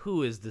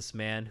 who is this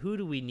man? Who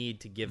do we need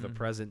to give a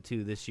present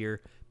to this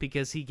year?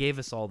 Because he gave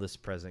us all this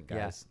present, Yeah.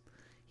 guys.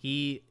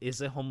 He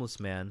is a homeless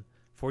man,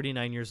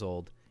 49 years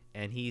old,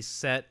 and he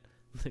set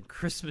the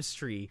Christmas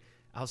tree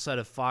outside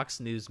of Fox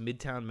News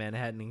Midtown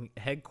Manhattan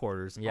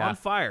headquarters on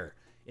fire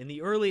in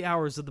the early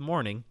hours of the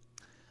morning.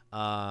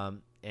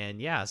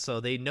 And yeah, so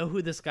they know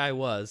who this guy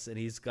was, and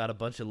he's got a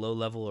bunch of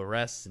low-level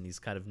arrests, and he's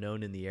kind of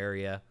known in the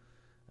area.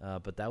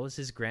 But that was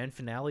his grand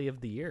finale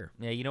of the year.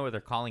 Yeah, you know what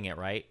they're calling it,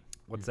 right?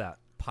 What's that?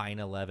 Pine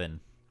 11.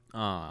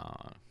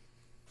 Aw.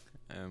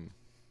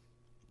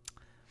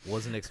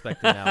 Wasn't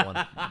expecting that one.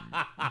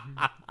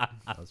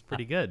 That was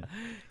pretty good.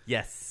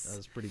 Yes. That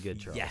was pretty good,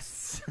 Charles.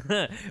 Yes.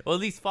 Well,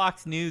 at least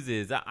Fox News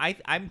is.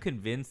 I'm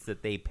convinced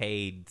that they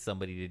paid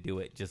somebody to do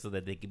it just so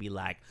that they could be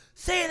like,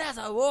 see, there's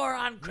a war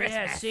on Christmas.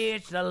 Yeah, see,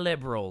 it's the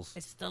liberals.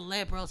 It's the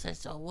liberals.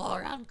 It's a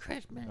war on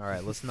Christmas. All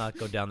right, let's not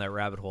go down that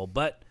rabbit hole.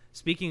 But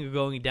speaking of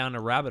going down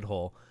a rabbit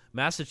hole,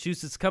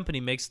 Massachusetts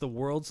company makes the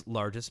world's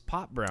largest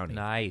pot brownie.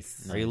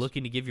 Nice. Are you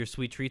looking to give your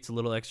sweet treats a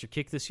little extra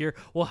kick this year?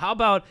 Well, how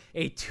about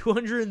a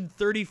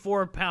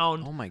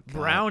 234-pound Oh my God.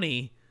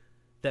 brownie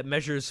that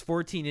measures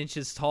 14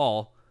 inches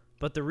tall?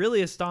 But the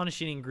really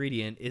astonishing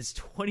ingredient is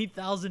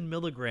 20,000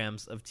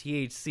 milligrams of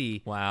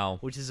THC. Wow.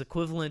 Which is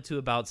equivalent to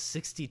about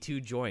 62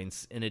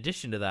 joints. In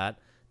addition to that,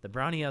 the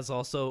brownie has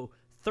also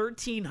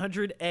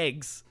 1,300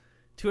 eggs,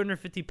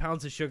 250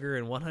 pounds of sugar,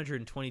 and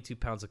 122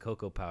 pounds of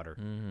cocoa powder.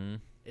 Mm-hmm.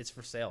 It's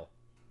for sale.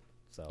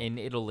 So And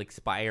it'll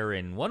expire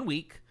in 1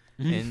 week,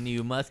 and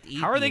you must eat.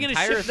 how are they going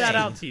going to to ship that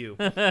out to you?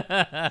 You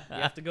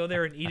have to go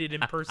there and eat it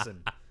in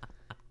person,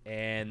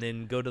 and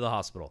then go to the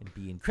hospital.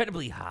 Be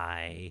incredibly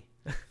high.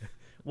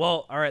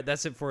 Well, all right,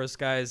 that's it for us,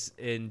 guys.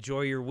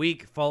 Enjoy your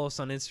week. Follow us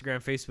on Instagram,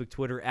 Facebook,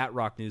 Twitter, at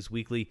Rock News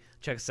Weekly.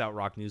 Check us out,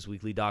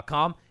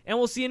 rocknewsweekly.com, and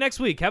we'll see you next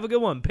week. Have a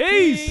good one.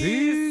 Peace.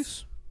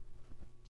 Peace.